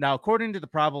 Uh-huh. Now, according to the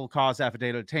probable cause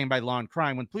affidavit obtained by Law and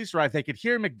Crime, when police arrived, they could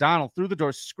hear McDonald through the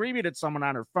door screaming at someone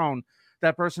on her phone.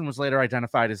 That person was later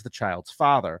identified as the child's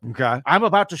father. Okay. I'm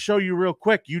about to show you real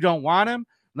quick. You don't want him?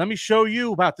 Let me show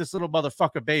you about this little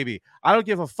motherfucker baby. I don't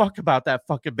give a fuck about that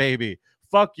fucking baby.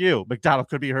 Fuck you. McDonald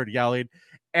could be heard yelling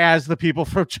as the people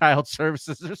from Child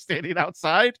Services are standing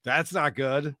outside. That's not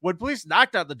good. When police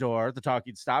knocked on the door, the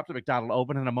talking stopped, and McDonald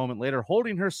opened, and a moment later,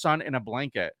 holding her son in a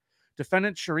blanket.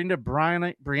 Defendant Sharinda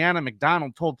Brianna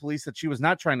McDonald told police that she was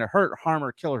not trying to hurt, harm,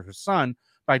 or kill her son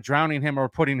by drowning him or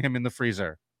putting him in the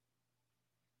freezer.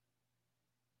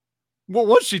 What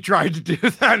was she trying to do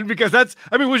then? Because was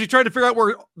she trying to figure out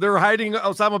where they're hiding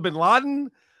Osama bin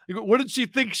Laden? What did she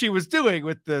think she was doing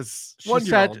with this? She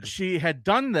said she had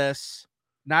done this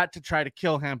not to try to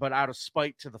kill him, but out of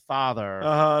spite to the father.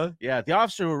 Uh-huh. Yeah, the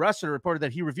officer who arrested her reported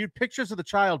that he reviewed pictures of the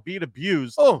child being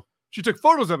abused. Oh, she took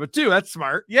photos of it too. That's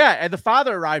smart. Yeah, and the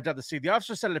father arrived on the scene. The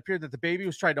officer said it appeared that the baby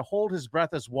was trying to hold his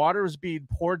breath as water was being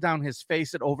poured down his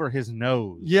face and over his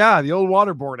nose. Yeah, the old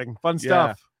waterboarding. Fun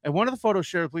stuff. And one of the photos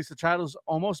shared with police, the child was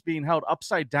almost being held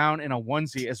upside down in a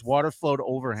onesie as water flowed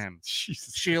over him.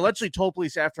 Jesus. She allegedly told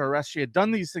police after arrest she had done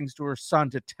these things to her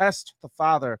son to test the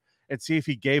father and see if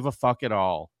he gave a fuck at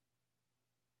all.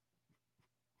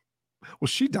 Well,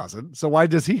 she doesn't. So why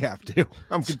does he have to?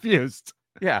 I'm confused.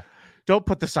 Yeah. Don't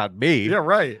put this on me. Yeah,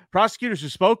 right. Prosecutors who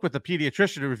spoke with the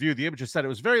pediatrician who reviewed the images said it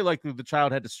was very likely the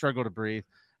child had to struggle to breathe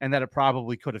and that it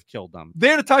probably could have killed them. They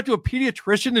had to talk to a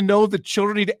pediatrician to know that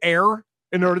children need air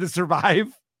in order to survive.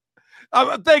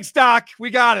 Thanks, Doc. We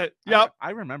got it. Yep.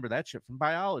 I remember that shit from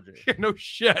biology. No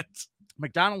shit.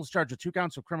 McDonald was charged with 2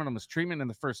 counts of criminal mistreatment in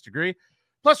the first degree,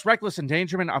 plus reckless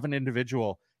endangerment of an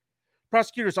individual.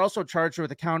 Prosecutors also charged her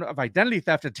with a count of identity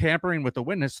theft and tampering with a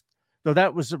witness, though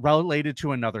that was related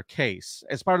to another case.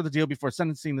 As part of the deal before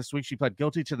sentencing this week, she pled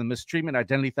guilty to the mistreatment,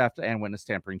 identity theft, and witness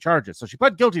tampering charges. So she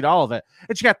pled guilty to all of it,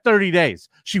 and she got 30 days.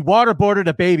 She waterboarded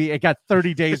a baby and got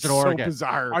 30 days in Oregon. It's so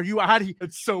bizarre. Are you out of here?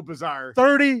 It's so bizarre.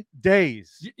 30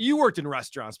 days. You worked in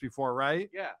restaurants before, right?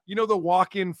 Yeah. You know the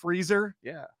walk-in freezer?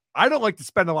 Yeah. I don't like to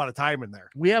spend a lot of time in there.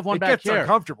 We have one it back gets here.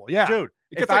 Uncomfortable. Yeah. Dude,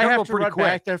 it gets if I have uncomfortable to pretty run quick.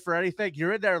 back there for anything,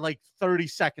 you're in there like 30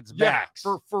 seconds Yeah, max.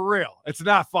 for real. It's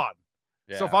not fun.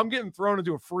 Yeah. So if I'm getting thrown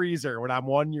into a freezer when I'm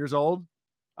 1 year old,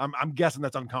 I'm guessing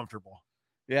that's uncomfortable.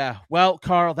 Yeah. Well,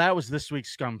 Carl, that was this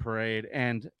week's Scum Parade.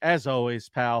 And as always,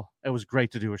 pal, it was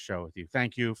great to do a show with you.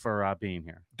 Thank you for being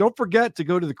here. Don't forget to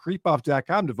go to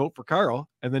thecreepoff.com to vote for Carl,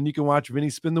 and then you can watch Vinny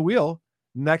spin the wheel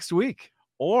next week.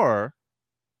 Or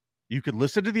you could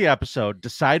listen to the episode,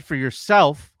 decide for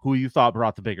yourself who you thought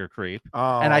brought the bigger creep.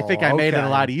 And I think I made it a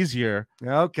lot easier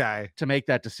to make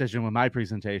that decision with my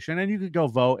presentation. And you could go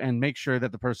vote and make sure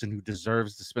that the person who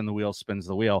deserves to spin the wheel spins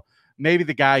the wheel. Maybe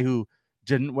the guy who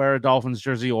didn't wear a Dolphins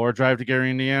jersey or drive to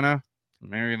Gary, Indiana.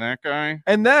 Marry that guy.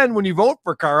 And then when you vote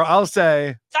for Carl, I'll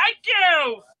say, Thank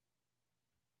you.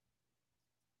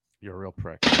 You're a real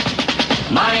prick.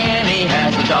 Miami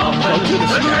has the Dolphins,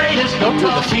 the greatest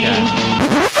football team.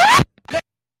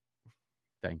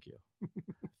 Thank you.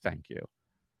 Thank you.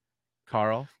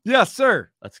 Carl? Yes,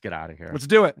 sir. Let's get out of here. Let's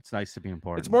do it. It's nice to be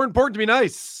important. It's more important to be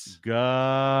nice.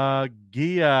 Gia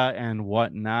and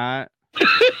whatnot.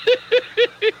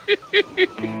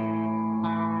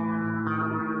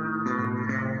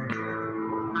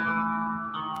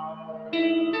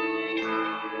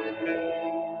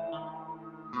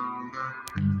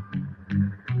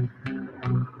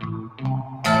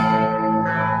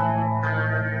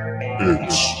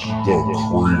 It's the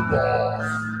Creep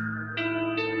Off.